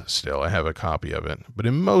Oath still. I have a copy of it. But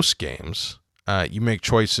in most games, you make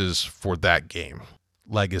choices for that game.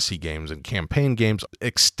 Legacy games and campaign games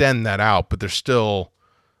extend that out, but there's still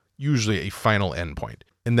usually a final endpoint.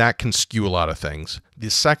 And that can skew a lot of things.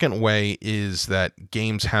 The second way is that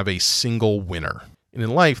games have a single winner. And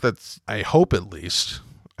in life, I hope at least,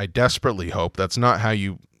 I desperately hope, that's not how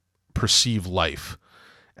you perceive life,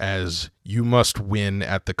 as you must win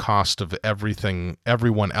at the cost of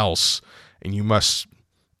everyone else, and you must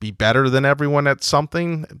be better than everyone at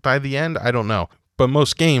something by the end. I don't know. But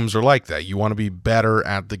most games are like that. You want to be better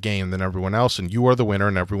at the game than everyone else, and you are the winner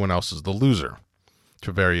and everyone else is the loser,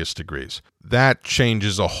 to various degrees. That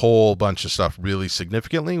changes a whole bunch of stuff really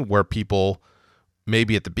significantly, where people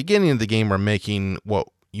maybe at the beginning of the game are making what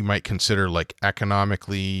you might consider like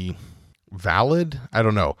economically valid, I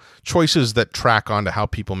don't know, choices that track onto how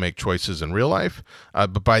people make choices in real life.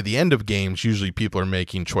 But by the end of games, usually people are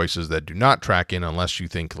making choices that do not track in, unless you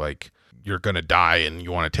think like you're going to die and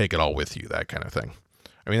you want to take it all with you, that kind of thing.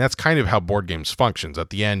 I mean, that's kind of how board games functions.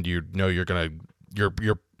 At the end, you're going to,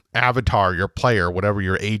 your avatar, your player, whatever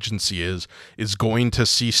your agency is going to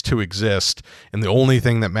cease to exist, and the only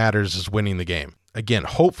thing that matters is winning the game. Again,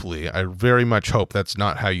 hopefully, I very much hope that's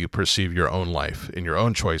not how you perceive your own life and your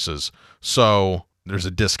own choices, so there's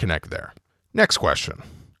a disconnect there. Next question.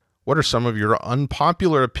 What are some of your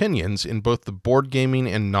unpopular opinions in both the board gaming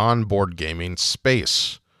and non-board gaming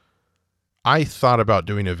space? I thought about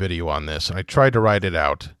doing a video on this, and I tried to write it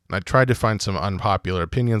out, and I tried to find some unpopular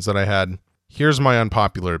opinions that I had. Here's my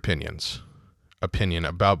unpopular opinion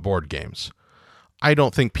about board games. I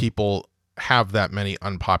don't think people have that many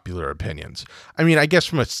unpopular opinions. I mean, I guess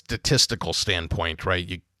from a statistical standpoint,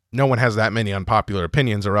 right? No one has that many unpopular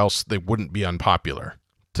opinions, or else they wouldn't be unpopular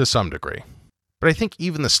to some degree. But I think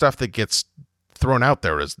even the stuff that gets thrown out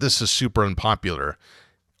there as this is super unpopular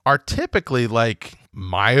are typically like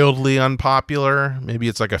mildly unpopular. Maybe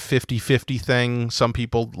it's like a 50-50 thing. Some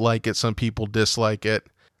people like it, some people dislike it.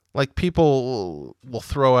 Like people will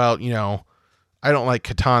throw out, I don't like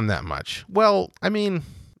Catan that much. Well, I mean,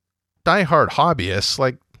 diehard hobbyists,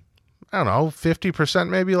 like, I don't know, 50%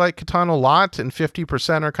 maybe like Catan a lot, and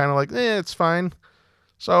 50% are kind of like, it's fine.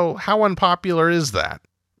 So how unpopular is that,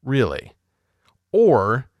 really?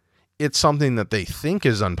 Or it's something that they think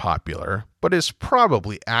is unpopular, but is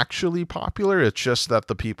probably actually popular. It's just that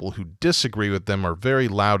the people who disagree with them are very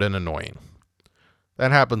loud and annoying.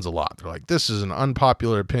 That happens a lot. They're like, this is an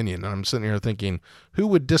unpopular opinion. And I'm sitting here thinking, who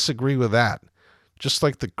would disagree with that? Just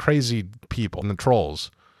like the crazy people and the trolls.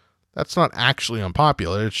 That's not actually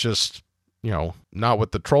unpopular. It's just, not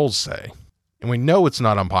what the trolls say. And we know it's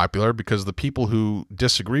not unpopular because the people who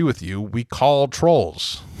disagree with you, we call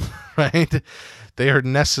trolls, right? They are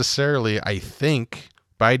necessarily, I think,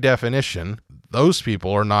 by definition, those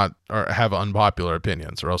people have unpopular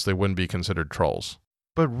opinions, or else they wouldn't be considered trolls.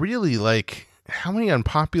 But really, like, how many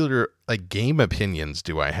unpopular game opinions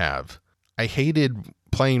do I have? I hated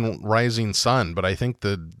playing Rising Sun, but I think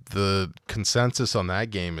the consensus on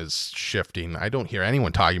that game is shifting. I don't hear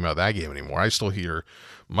anyone talking about that game anymore. I still hear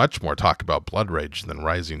much more talk about Blood Rage than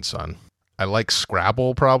Rising Sun. I like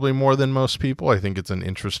Scrabble probably more than most people. I think it's an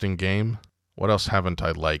interesting game. What else haven't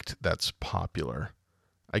I liked that's popular?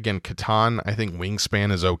 Again, Catan, I think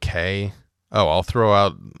Wingspan is okay. Oh, I'll throw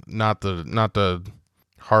out not to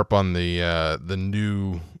harp on the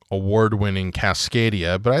new award-winning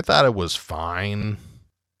Cascadia, but I thought it was fine.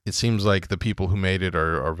 It seems like the people who made it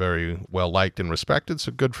are very well liked and respected,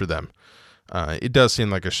 so good for them. It does seem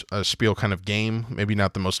like a Spiel kind of game, maybe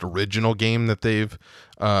not the most original game that they've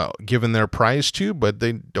given their prize to, but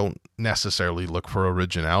they don't necessarily look for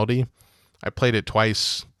originality. I played it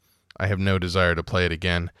twice. I have no desire to play it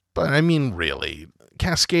again. But I mean, really,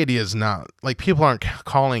 Cascadia is not, like, people aren't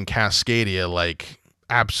calling Cascadia like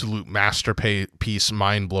absolute masterpiece,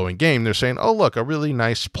 mind-blowing game. They're saying, oh, look, a really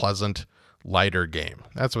nice, pleasant, lighter game.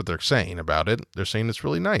 That's what they're saying about it. They're saying it's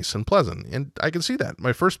really nice and pleasant. And I can see that.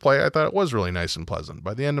 My first play, I thought it was really nice and pleasant.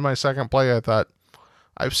 By the end of my second play, I thought,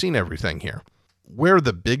 I've seen everything here. Where are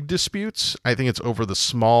the big disputes? I think it's over the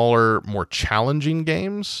smaller, more challenging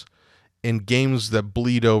games and games that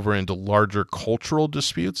bleed over into larger cultural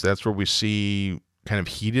disputes. That's where we see kind of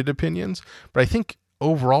heated opinions. But I think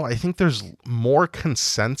overall, there's more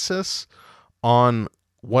consensus on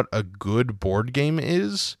what a good board game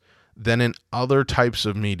is than in other types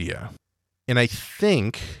of media. And I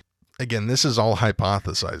think, again, this is all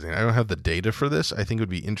hypothesizing. I don't have the data for this. I think it would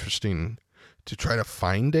be interesting to try to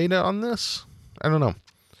find data on this. I don't know.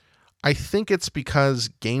 I think it's because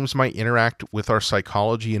games might interact with our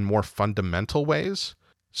psychology in more fundamental ways.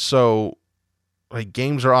 So, like,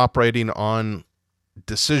 games are operating on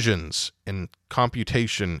decisions and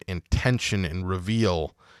computation and tension and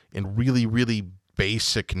reveal and really, really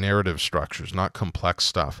basic narrative structures, not complex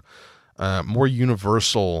stuff, more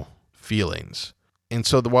universal feelings. And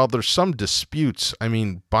so while there's some disputes, I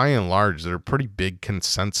mean, by and large, there are pretty big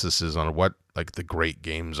consensuses on what like the great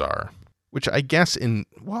games are, which I guess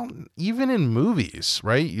even in movies,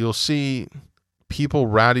 right? You'll see people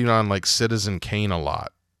ratting on like Citizen Kane a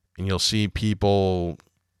lot, and you'll see people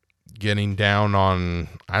getting down on,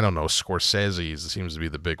 I don't know, Scorsese seems to be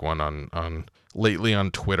the big one on lately on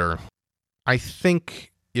Twitter. I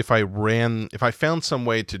think if I found some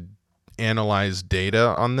way to analyze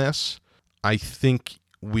data on this, I think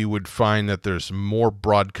we would find that there's more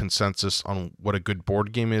broad consensus on what a good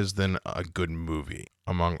board game is than a good movie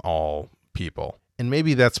among all people. And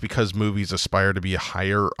maybe that's because movies aspire to be a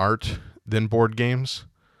higher art than board games.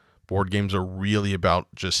 Board games are really about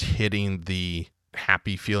just hitting the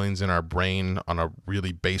happy feelings in our brain on a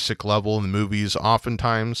really basic level. And the movies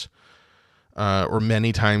oftentimes, or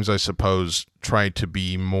many times, I suppose, try to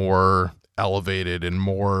be more elevated and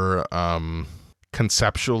more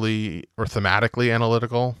conceptually or thematically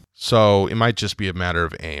analytical. So it might just be a matter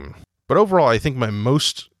of aim. But overall, I think my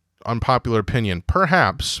most unpopular opinion,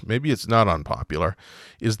 perhaps, maybe it's not unpopular,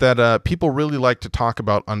 is that people really like to talk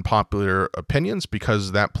about unpopular opinions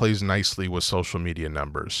because that plays nicely with social media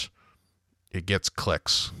numbers. It gets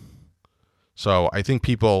clicks. So I think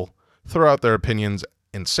people throw out their opinions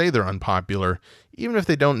and say they're unpopular, even if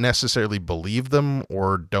they don't necessarily believe them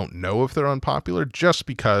or don't know if they're unpopular, just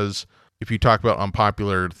because if you talk about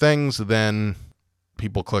unpopular things, then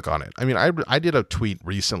people click on it. I mean, I did a tweet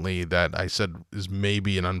recently that I said is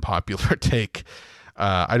maybe an unpopular take.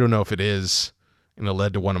 I don't know if it is, and it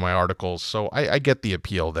led to one of my articles. So I get the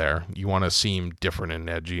appeal there. You want to seem different and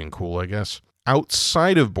edgy and cool, I guess.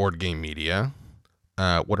 Outside of board game media,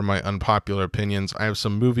 what are my unpopular opinions? I have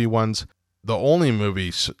some movie ones. The only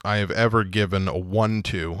movies I have ever given a 1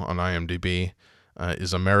 to on IMDb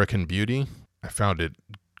is American Beauty. I found it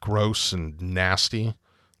gross and nasty,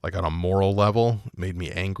 like on a moral level. It made me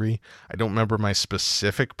angry. I don't remember my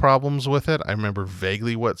specific problems with it. I remember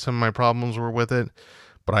vaguely what some of my problems were with it,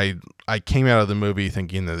 but I came out of the movie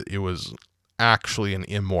thinking that it was actually an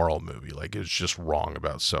immoral movie. Like, it was just wrong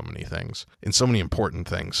about so many things and so many important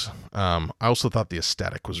things. I also thought the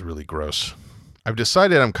aesthetic was really gross. I've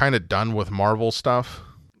decided I'm kind of done with Marvel stuff.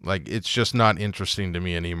 Like, it's just not interesting to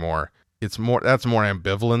me anymore. That's more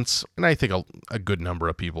ambivalence, and I think a good number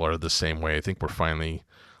of people are the same way. I think a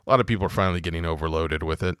lot of people are finally getting overloaded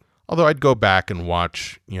with it. Although I'd go back and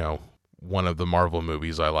watch, one of the Marvel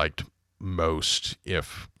movies I liked most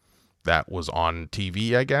if that was on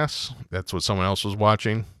TV, I guess. That's what someone else was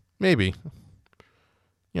watching. Maybe.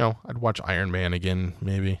 I'd watch Iron Man again,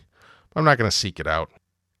 maybe. I'm not going to seek it out.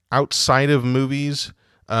 Outside of movies,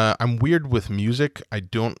 I'm weird with music. I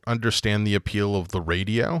don't understand the appeal of the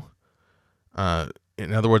radio.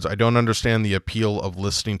 In other words, I don't understand the appeal of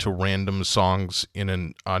listening to random songs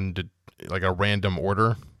in a random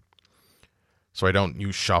order. So I don't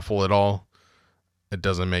use shuffle at all. It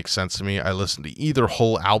doesn't make sense to me. I listen to either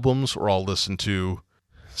whole albums or I'll listen to...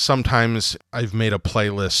 Sometimes I've made a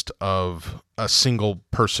playlist of a single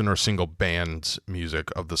person or single band's music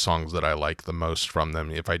of the songs that I like the most from them.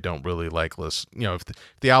 If I don't really like if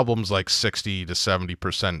the album's like 60 to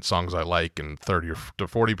 70% songs I like and 30 to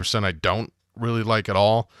 40% I don't really like at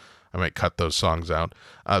all, I might cut those songs out.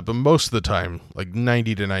 But most of the time, like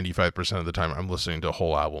 90 to 95% of the time, I'm listening to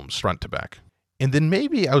whole albums front to back. And then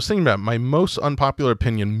maybe I was thinking about my most unpopular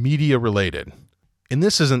opinion, media related. And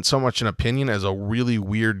this isn't so much an opinion as a really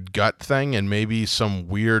weird gut thing and maybe some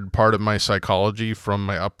weird part of my psychology from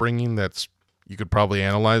my upbringing that's you could probably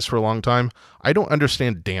analyze for a long time. I don't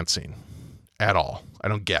understand dancing at all. I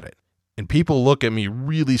don't get it. And people look at me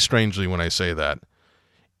really strangely when I say that.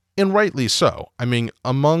 And rightly so. I mean,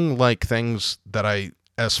 among things that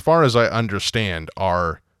as far as I understand,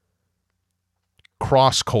 are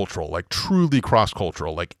cross-cultural, like truly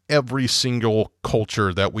cross-cultural, like every single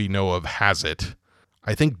culture that we know of has it.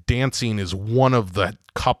 I think dancing is one of the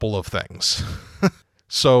couple of things.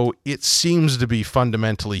 So it seems to be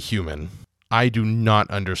fundamentally human. I do not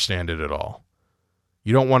understand it at all.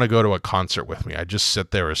 You don't want to go to a concert with me. I just sit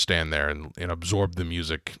there or stand there and absorb the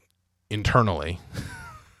music internally.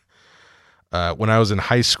 When I was in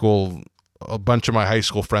high school, a bunch of my high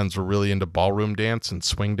school friends were really into ballroom dance and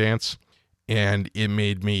swing dance, and it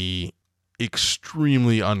made me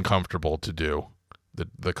extremely uncomfortable to do.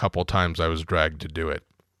 The couple times I was dragged to do it,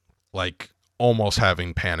 like almost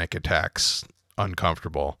having panic attacks,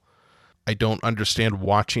 uncomfortable. I don't understand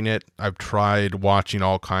watching it. I've tried watching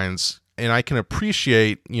all kinds, and I can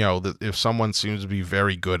appreciate, that if someone seems to be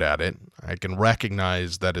very good at it, I can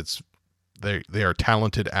recognize that they are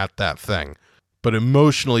talented at that thing, but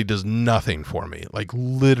emotionally does nothing for me, like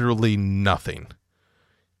literally nothing.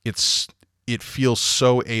 It feels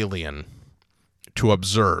so alien to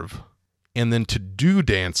observe. And then to do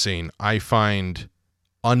dancing, I find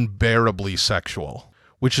unbearably sexual,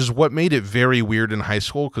 which is what made it very weird in high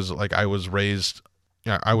school because, I was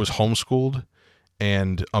homeschooled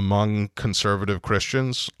and among conservative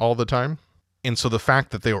Christians all the time. And so the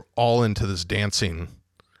fact that they were all into this dancing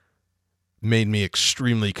made me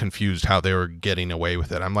extremely confused how they were getting away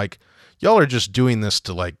with it. I'm like, y'all are just doing this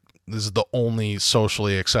this is the only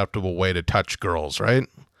socially acceptable way to touch girls, right?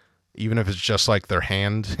 Even if it's just their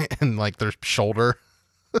hand and their shoulder.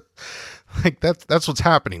 That's what's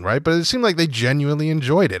happening, right? But it seemed like they genuinely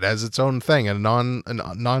enjoyed it as its own thing, a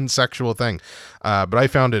non-sexual thing. But I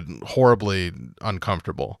found it horribly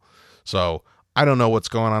uncomfortable. So I don't know what's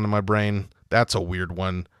going on in my brain. That's a weird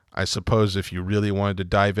one. I suppose if you really wanted to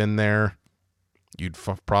dive in there, you'd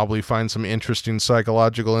probably find some interesting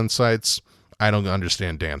psychological insights. I don't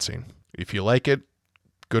understand dancing. If you like it,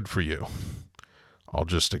 good for you. I'll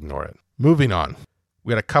just ignore it. Moving on.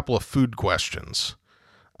 We had a couple of food questions.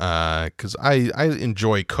 Because I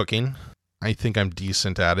enjoy cooking. I think I'm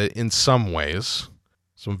decent at it in some ways.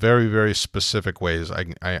 Some very, very specific ways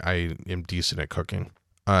I am decent at cooking.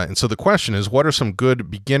 And so the question is, what are some good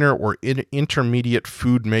beginner or intermediate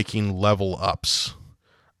food making level ups?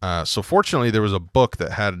 So fortunately, there was a book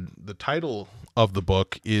that had the title of the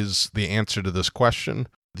book is the answer to this question.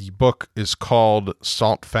 The book is called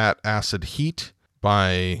Salt, Fat, Acid, Heat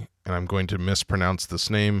by, and I'm going to mispronounce this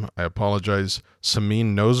name, I apologize,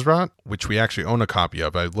 Samin Nosrat, which we actually own a copy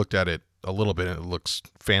of. I looked at it a little bit and it looks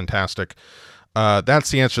fantastic.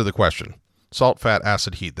 That's the answer to the question. Salt, fat,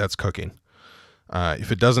 acid, heat. That's cooking.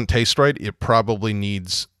 If it doesn't taste right, it probably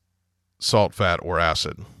needs salt, fat, or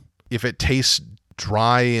acid. If it tastes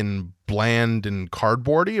dry and bland and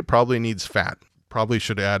cardboardy, it probably needs fat. Probably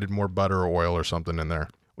should have added more butter or oil or something in there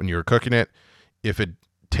when you were cooking it. If it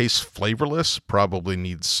tastes flavorless, probably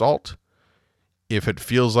needs salt. If it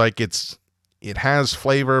feels like it has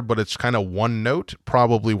flavor, but it's kind of one note,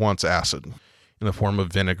 probably wants acid in the form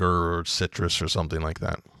of vinegar or citrus or something like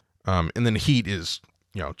that. And then heat is,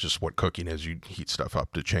 just what cooking is. You heat stuff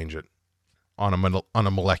up to change it on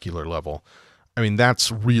a molecular level. I mean,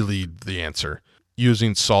 that's really the answer.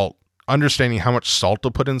 Using salt, understanding how much salt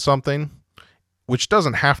to put in something, which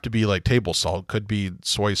doesn't have to be like table salt. Could be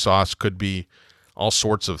soy sauce, could be all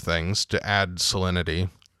sorts of things to add salinity.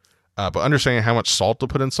 But understanding how much salt to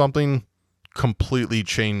put in something completely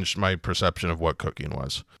changed my perception of what cooking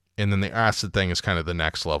was. And then the acid thing is kind of the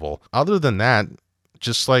next level. Other than that,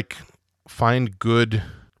 just like find good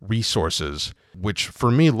resources, which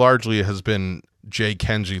for me largely has been J.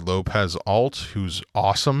 Kenji Lopez Alt, who's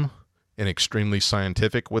awesome and extremely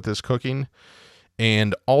scientific with his cooking,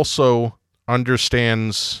 and also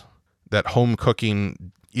understands that home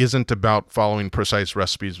cooking isn't about following precise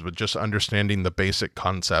recipes, but just understanding the basic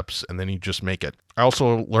concepts, and then you just make it. I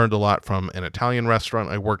also learned a lot from an Italian restaurant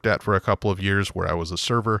I worked at for a couple of years where I was a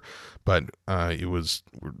server, but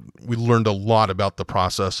we learned a lot about the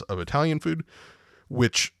process of Italian food,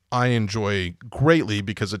 which I enjoy greatly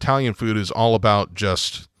because Italian food is all about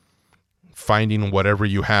just finding whatever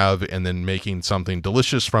you have and then making something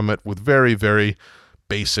delicious from it with very, very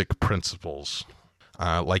basic principles.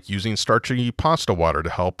 Like using starchy pasta water to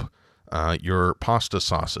help your pasta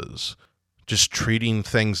sauces. Just treating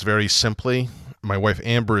things very simply. My wife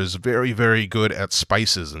Amber is very, very good at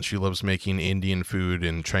spices, and she loves making Indian food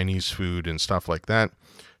and Chinese food and stuff like that.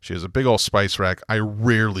 She has a big old spice rack. I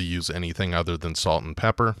rarely use anything other than salt and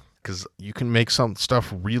pepper, because you can make some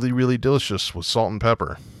stuff really, really delicious with salt and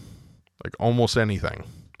pepper. Like almost anything.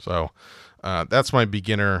 So that's my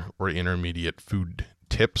beginner or intermediate food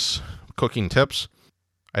tips, cooking tips.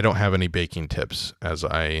 I don't have any baking tips, as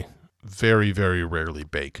I very, very rarely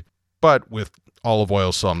bake. But with olive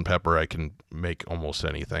oil, salt, and pepper, I can make almost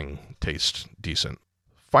anything taste decent.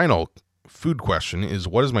 Final food question is,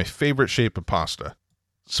 what is my favorite shape of pasta?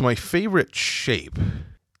 So my favorite shape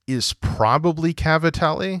is probably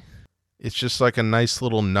cavatelli. It's just like a nice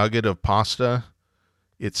little nugget of pasta.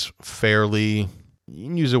 It's you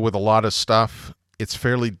can use it with a lot of stuff. It's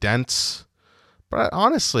fairly dense. But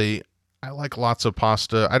honestly, I like lots of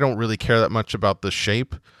pasta. I don't really care that much about the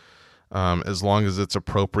shape, as long as it's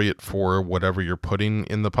appropriate for whatever you're putting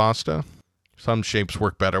in the pasta. Some shapes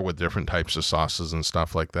work better with different types of sauces and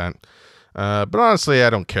stuff like that. But honestly,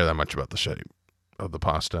 I don't care that much about the shape of the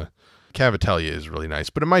pasta. Cavatelli is really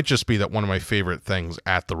nice, but it might just be that one of my favorite things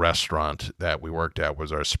at the restaurant that we worked at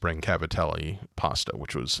was our spring cavatelli pasta,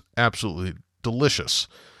 which was absolutely delicious.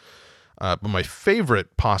 But my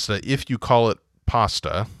favorite pasta, if you call it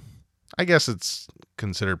pasta, I guess it's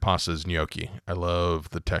considered pasta as gnocchi. I love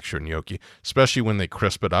the texture of gnocchi, especially when they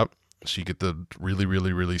crisp it up. So you get the really,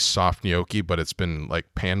 really, really soft gnocchi, but it's been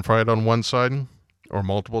like pan fried on one side or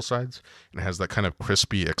multiple sides, and it has that kind of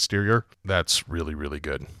crispy exterior. That's really, really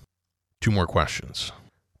good. 2 more questions.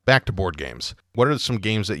 Back to board games. What are some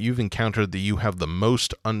games that you've encountered that you have the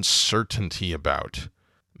most uncertainty about?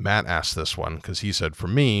 Matt asked this one because he said, for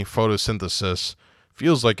me, photosynthesis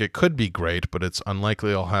feels like it could be great, but it's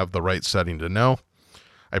unlikely I'll have the right setting to know.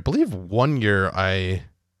 I believe one year I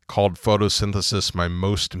called photosynthesis my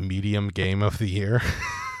most medium game of the year.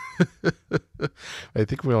 I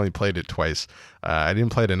think we only played it twice. I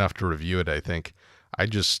didn't play it enough to review it, I think. I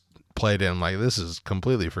just played it and like, this is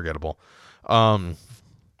completely forgettable. So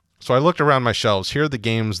I looked around my shelves. Here are the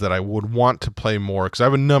games that I would want to play more, because I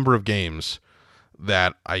have a number of games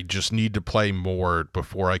that I just need to play more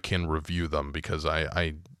before I can review them, because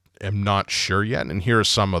I am not sure yet. And here are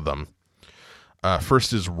some of them.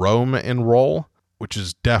 First is Rome and Roll, which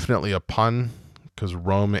is definitely a pun, because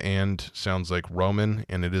Rome and sounds like Roman,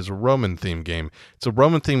 and it is a Roman themed game. It's a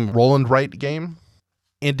Roman themed roll and write game,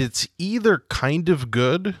 and it's either kind of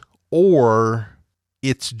good or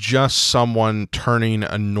it's just someone turning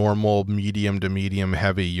a normal medium to medium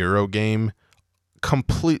heavy Euro game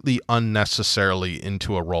completely unnecessarily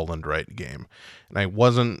into a roll and write game.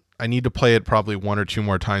 And I need to play it probably one or two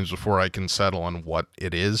more times before I can settle on what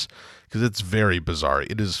it is, because it's very bizarre.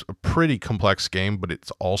 It is a pretty complex game, but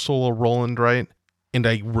it's also a roll and write. And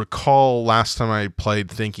I recall last time I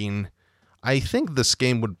played thinking, I think this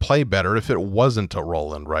game would play better if it wasn't a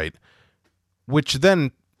roll and write, which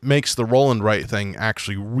then makes the roll and write thing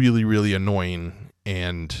actually really, really annoying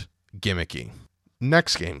and gimmicky.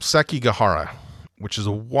 Next game, Sekigahara, which is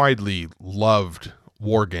a widely loved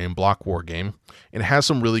war game, block war game. It has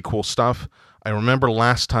some really cool stuff. I remember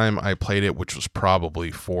last time I played it, which was probably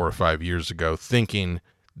 4 or 5 years ago, thinking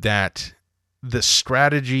that the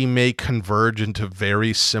strategy may converge into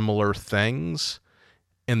very similar things,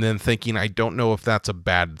 and then thinking, I don't know if that's a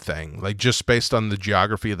bad thing. Like, just based on the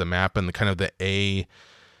geography of the map and the kind of the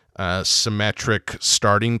symmetric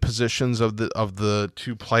starting positions of the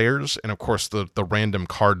two players, and of course the random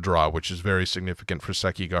card draw, which is very significant for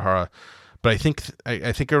Sekigahara. But I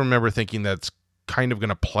think I remember thinking that's kind of going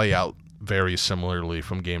to play out very similarly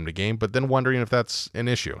from game to game, but then wondering if that's an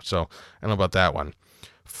issue. So I don't know about that one.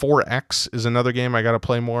 4X is another game I got to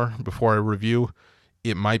play more before I review.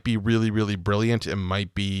 It might be really, really brilliant. It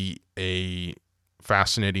might be a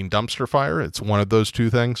fascinating dumpster fire. It's one of those two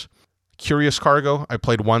things. Curious Cargo, I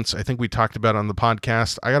played once. I think we talked about it on the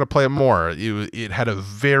podcast. I got to play it more. It had a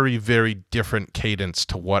very, very different cadence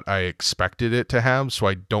to what I expected it to have, so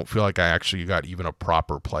I don't feel like I actually got even a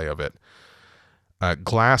proper play of it.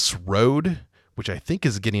 Glass Road, which I think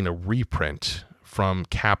is getting a reprint from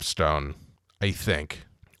Capstone, I think,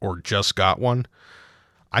 or just got one.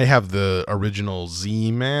 I have the original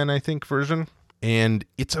Z-Man, I think, version, and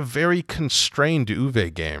it's a very constrained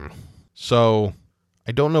Uwe game. So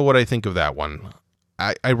I don't know what I think of that one.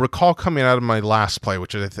 I recall coming out of my last play,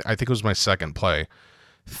 which I think was my second play,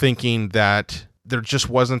 thinking that there just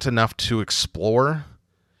wasn't enough to explore.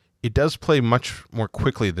 It does play much more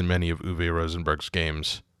quickly than many of Uwe Rosenberg's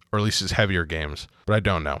games, or at least his heavier games, but I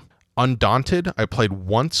don't know. Undaunted, I played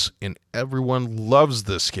once, and everyone loves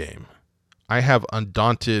this game. I have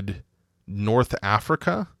Undaunted North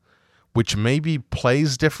Africa, which maybe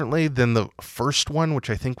plays differently than the first one, which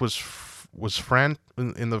I think was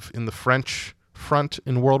in the French front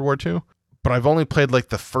in World War II. But I've only played like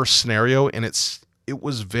the first scenario, and it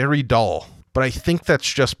was very dull. But I think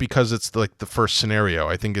that's just because it's like the first scenario.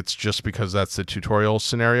 I think it's just because that's the tutorial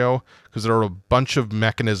scenario, because there are a bunch of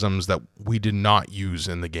mechanisms that we did not use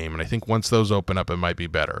in the game, and I think once those open up, it might be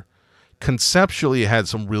better. Conceptually, it had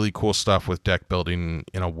some really cool stuff with deck building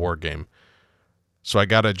in a war game. So I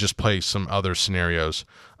got to just play some other scenarios.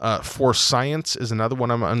 For Science is another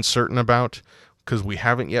one I'm uncertain about, because we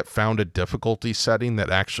haven't yet found a difficulty setting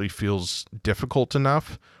that actually feels difficult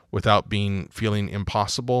enough without feeling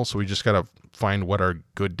impossible. So we just got to find what our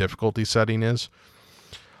good difficulty setting is.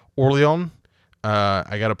 Orleans,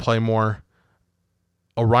 I got to play more.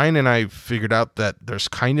 Orion and I figured out that there's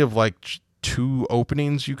kind of like 2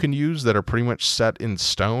 openings you can use that are pretty much set in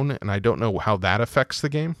stone, and I don't know how that affects the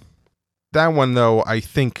game. That one, though, I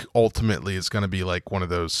think ultimately is going to be like one of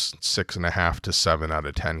those 6.5 to 7 out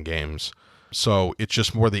of 10 games. So it's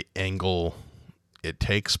just more the angle it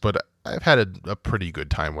takes, but I've had a pretty good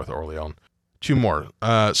time with Orleans. 2 more.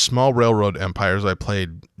 Small Railroad Empires I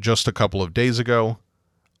played just a couple of days ago.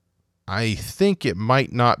 I think it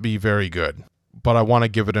might not be very good, but I want to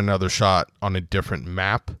give it another shot on a different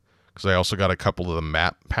map, because I also got a couple of the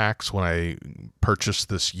map packs when I purchased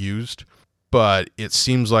this used. But it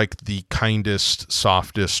seems like the kindest,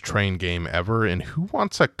 softest train game ever, and who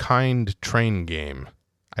wants a kind train game?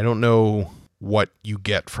 I don't know what you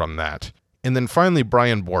get from that. And then finally,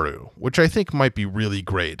 Brian Boru, which I think might be really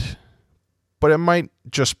great, but it might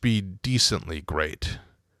just be decently great.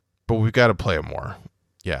 But we've got to play it more.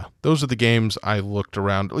 Yeah, those are the games I looked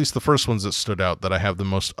around, at least the first ones that stood out that I have the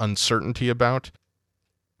most uncertainty about.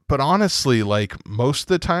 But honestly, like most of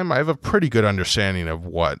the time, I have a pretty good understanding of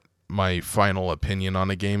what my final opinion on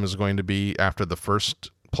a game is going to be after the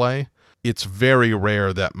first play. It's very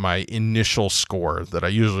rare that my initial score that I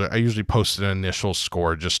usually post an initial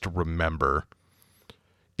score just to remember.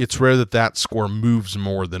 It's rare that score moves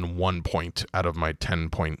more than 1 point out of my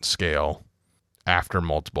 10-point scale after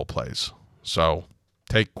multiple plays. So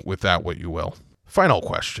take with that what you will. Final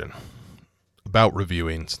question about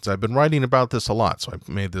reviewing, since I've been writing about this a lot, so I've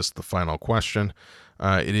made this the final question.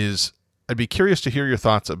 I'd be curious to hear your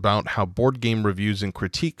thoughts about how board game reviews and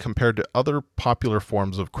critique compared to other popular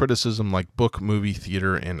forms of criticism like book, movie,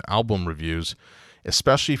 theater, and album reviews,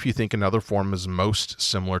 especially if you think another form is most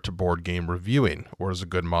similar to board game reviewing or is a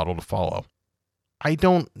good model to follow. I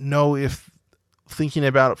don't know if thinking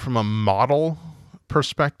about it from a model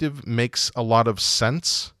perspective makes a lot of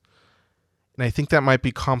sense. And I think that might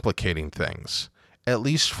be complicating things, at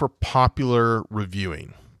least for popular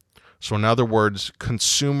reviewing. So in other words,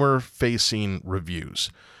 consumer-facing reviews.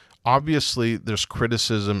 Obviously, there's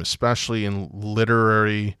criticism, especially in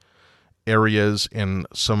literary areas and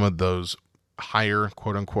some of those higher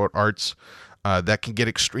quote-unquote arts that can get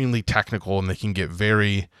extremely technical and they can get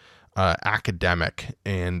very academic,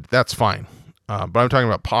 and that's fine. But I'm talking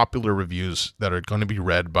about popular reviews that are going to be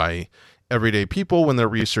read by everyday people when they're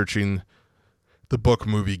researching the book,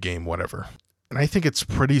 movie, game, whatever. And I think it's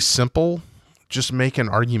pretty simple. Just make an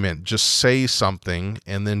argument. Just say something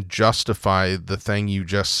and then justify the thing you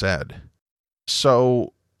just said.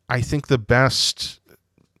 So I think the best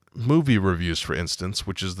movie reviews, for instance,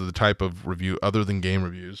 which is the type of review other than game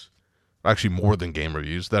reviews, actually more than game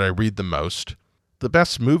reviews, that I read the most, the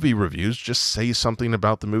best movie reviews just say something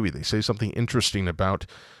about the movie. They say something interesting about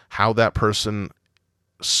how that person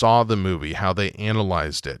saw the movie, how they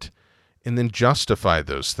analyzed it, and then justify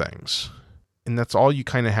those things. And that's all you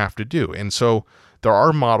kind of have to do. And so there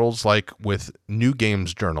are models like with new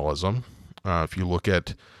games journalism. If you look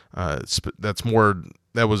at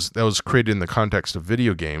that was created in the context of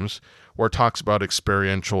video games, where it talks about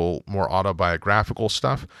experiential, more autobiographical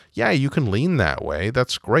stuff. Yeah, you can lean that way.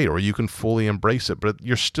 That's great. Or you can fully embrace it, but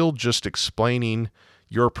you're still just explaining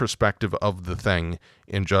your perspective of the thing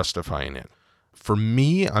and justifying it. For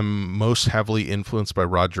me, I'm most heavily influenced by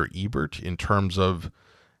Roger Ebert in terms of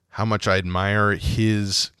how much I admire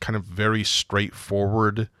his kind of very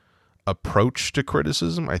straightforward approach to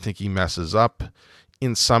criticism. I think he messes up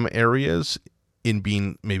in some areas in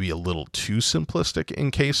being maybe a little too simplistic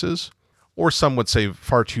in cases, or some would say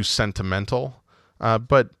far too sentimental.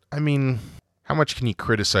 But I mean, how much can you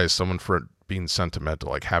criticize someone for being sentimental,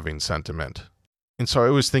 like having sentiment? And so I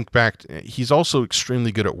always think back, he's also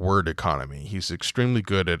extremely good at word economy. He's extremely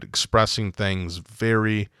good at expressing things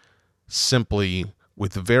very simply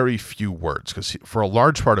with very few words, because for a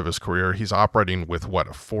large part of his career, he's operating with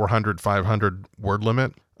a 400, 500 word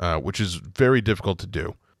limit, which is very difficult to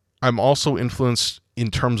do. I'm also influenced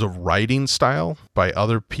in terms of writing style by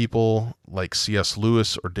other people like C.S.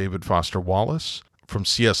 Lewis or David Foster Wallace. From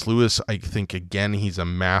C.S. Lewis, I think, again, he's a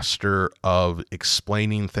master of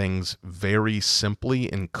explaining things very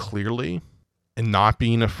simply and clearly and not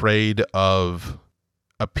being afraid of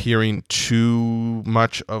appearing too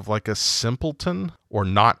much of like a simpleton or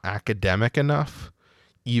not academic enough,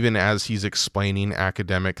 even as he's explaining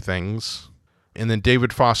academic things. And then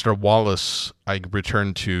David Foster Wallace, I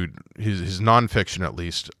return to his nonfiction, at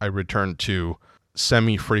least, I return to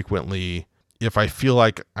semi-frequently if I feel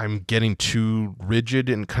like I'm getting too rigid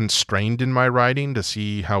and constrained in my writing, to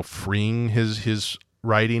see how freeing his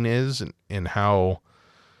writing is and how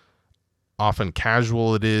often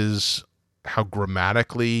casual it is, how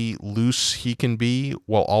grammatically loose he can be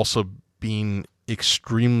while also being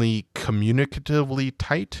extremely communicatively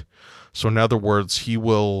tight. So in other words, he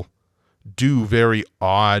will do very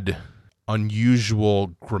odd,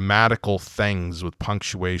 unusual grammatical things with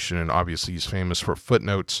punctuation, and obviously he's famous for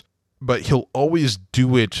footnotes, but he'll always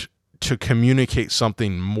do it to communicate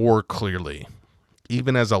something more clearly,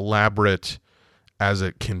 even as elaborate as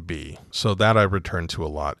it can be. So that I return to a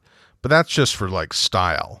lot. But that's just for like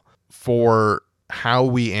style. For how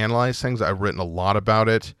we analyze things, I've written a lot about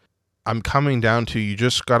it. I'm coming down to, you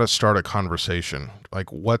just got to start a conversation.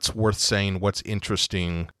 Like, what's worth saying, what's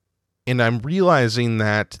interesting. And I'm realizing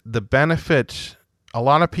that the benefit, a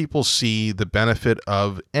lot of people see the benefit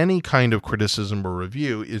of any kind of criticism or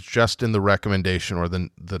review is just in the recommendation or the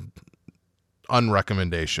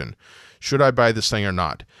unrecommendation. Should I buy this thing or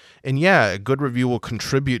not? And yeah, a good review will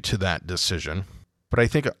contribute to that decision. But I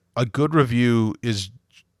think a good review is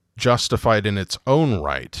justified in its own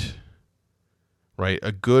right. Right?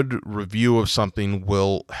 A good review of something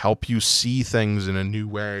will help you see things in a new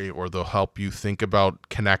way, or they'll help you think about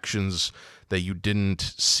connections that you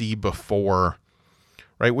didn't see before,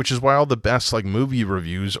 right? Which is why all the best like movie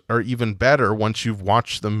reviews are even better once you've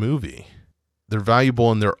watched the movie. They're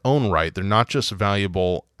valuable in their own right. They're not just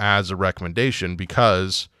valuable as a recommendation,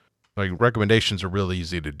 because like recommendations are really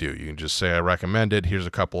easy to do. You can just say, I recommend it. Here's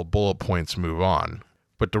a couple of bullet points, move on.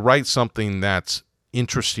 But to write something that's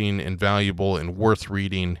interesting and valuable and worth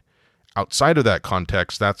reading outside of that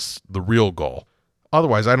context, that's the real goal.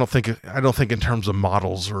 Otherwise, I don't think in terms of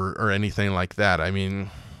models or anything like that. I mean,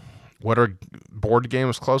 what are board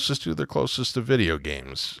games closest to? They're closest to video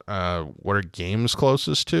games. What are games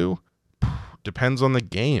closest to? Depends on the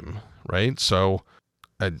game, right? So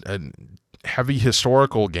a heavy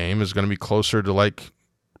historical game is going to be closer to like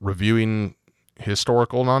reviewing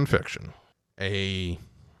historical nonfiction. A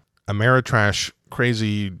Ameritrash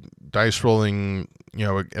crazy dice rolling,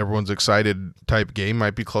 everyone's excited type game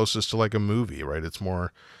might be closest to like a movie, right? It's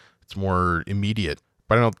more immediate.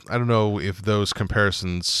 But I don't know if those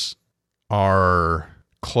comparisons are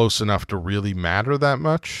close enough to really matter that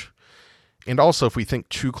much. And also, if we think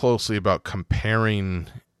too closely about comparing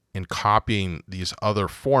and copying these other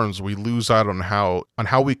forms, we lose out on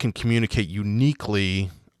how we can communicate uniquely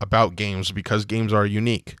about games, because games are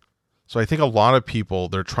unique. So I think a lot of people,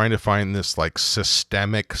 they're trying to find this like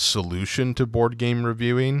systemic solution to board game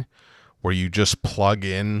reviewing, where you just plug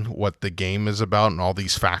in what the game is about and all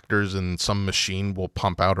these factors, and some machine will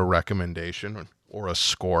pump out a recommendation or a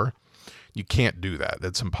score. You can't do that.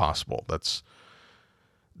 That's impossible. That's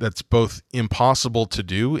both impossible to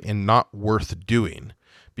do and not worth doing,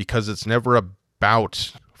 because it's never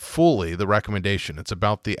about fully the recommendation. It's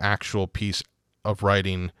about the actual piece of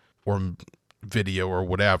writing or video or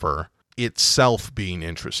whatever itself being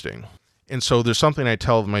interesting. And so there's something I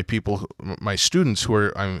tell my students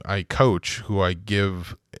who I coach, who I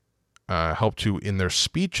give help to in their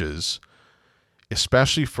speeches,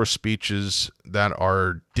 especially for speeches that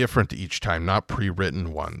are different each time, not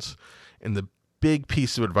pre-written ones. And the big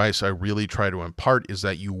piece of advice I really try to impart is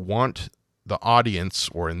that you want the audience,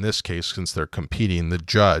 or in this case, since they're competing, the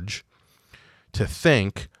judge, to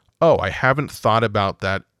think, oh, I haven't thought about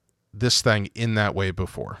this thing in that way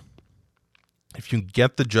before. If you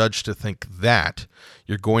get the judge to think that,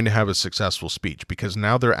 you're going to have a successful speech, because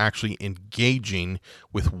now they're actually engaging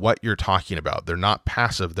with what you're talking about. They're not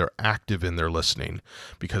passive, they're active in their listening,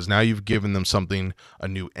 because now you've given them something, a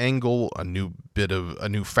new angle, a new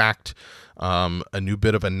fact, a new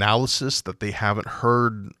bit of analysis that they haven't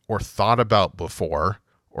heard or thought about before,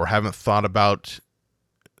 or haven't thought about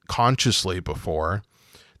consciously before,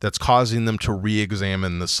 that's causing them to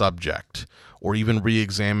re-examine the subject, or even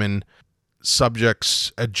re-examine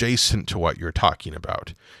subjects adjacent to what you're talking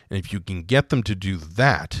about. And if you can get them to do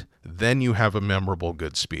that, then you have a memorable,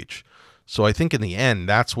 good speech. So I think in the end,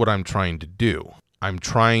 that's what I'm trying to do. I'm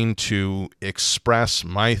trying to express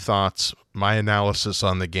my thoughts, my analysis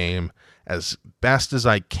on the game as best as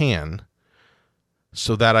I can,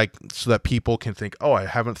 so that people can think, oh, I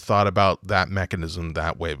haven't thought about that mechanism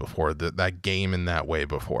that way before, that game in that way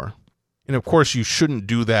before. And of course, you shouldn't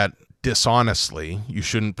do that dishonestly. You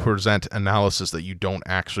shouldn't present analysis that you don't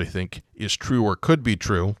actually think is true or could be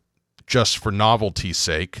true just for novelty's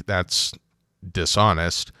sake. That's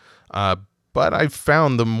dishonest. But I've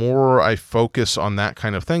found the more I focus on that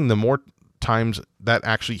kind of thing, the more times that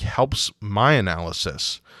actually helps my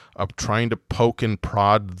analysis of trying to poke and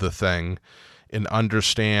prod the thing and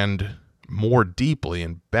understand more deeply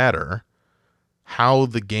and better how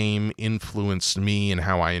the game influenced me and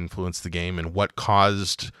how I influenced the game, and what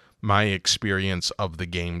caused my experience of the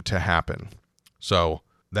game to happen. So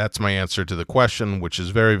that's my answer to the question, which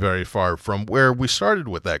is very, very far from where we started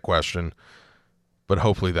with that question, but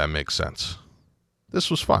hopefully that makes sense. This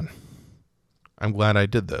was fun. I'm glad I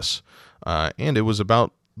did this. And it was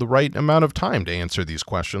about the right amount of time to answer these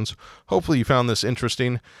questions. Hopefully you found this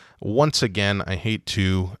interesting. Once again, I hate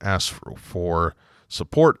to ask for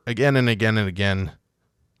support again and again and again,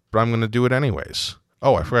 but I'm going to do it anyways.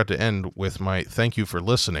 Oh, I forgot to end with my thank you for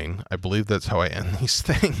listening. I believe that's how I end these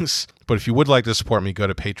things. But if you would like to support me, go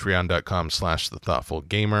to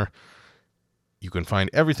patreon.com/thethoughtfulgamer. You can find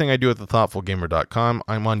everything I do at thethoughtfulgamer.com.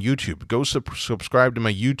 I'm on YouTube. Go subscribe to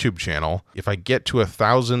my YouTube channel. If I get to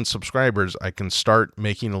 1,000 subscribers, I can start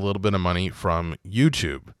making a little bit of money from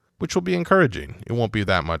YouTube, which will be encouraging. It won't be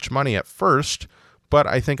that much money at first, but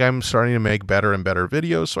I think I'm starting to make better and better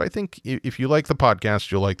videos. So I think if you like the podcast,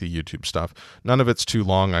 you'll like the YouTube stuff. None of it's too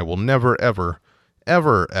long. I will never, ever,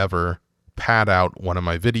 ever, ever pad out one of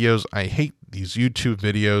my videos. I hate these YouTube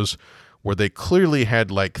videos where they clearly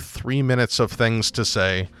had like 3 minutes of things to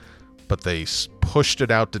say, but they pushed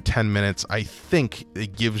it out to 10 minutes. I think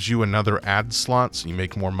it gives you another ad slot so you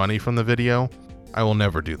make more money from the video. I will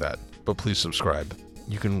never do that, but please subscribe.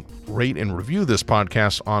 You can rate and review this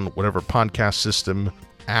podcast on whatever podcast system,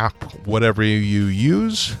 app, whatever you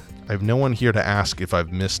use. I have no one here to ask if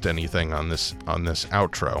I've missed anything on this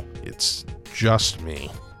outro. It's just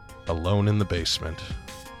me, alone in the basement,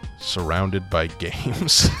 surrounded by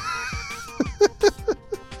games.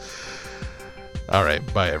 All right,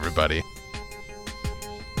 bye everybody.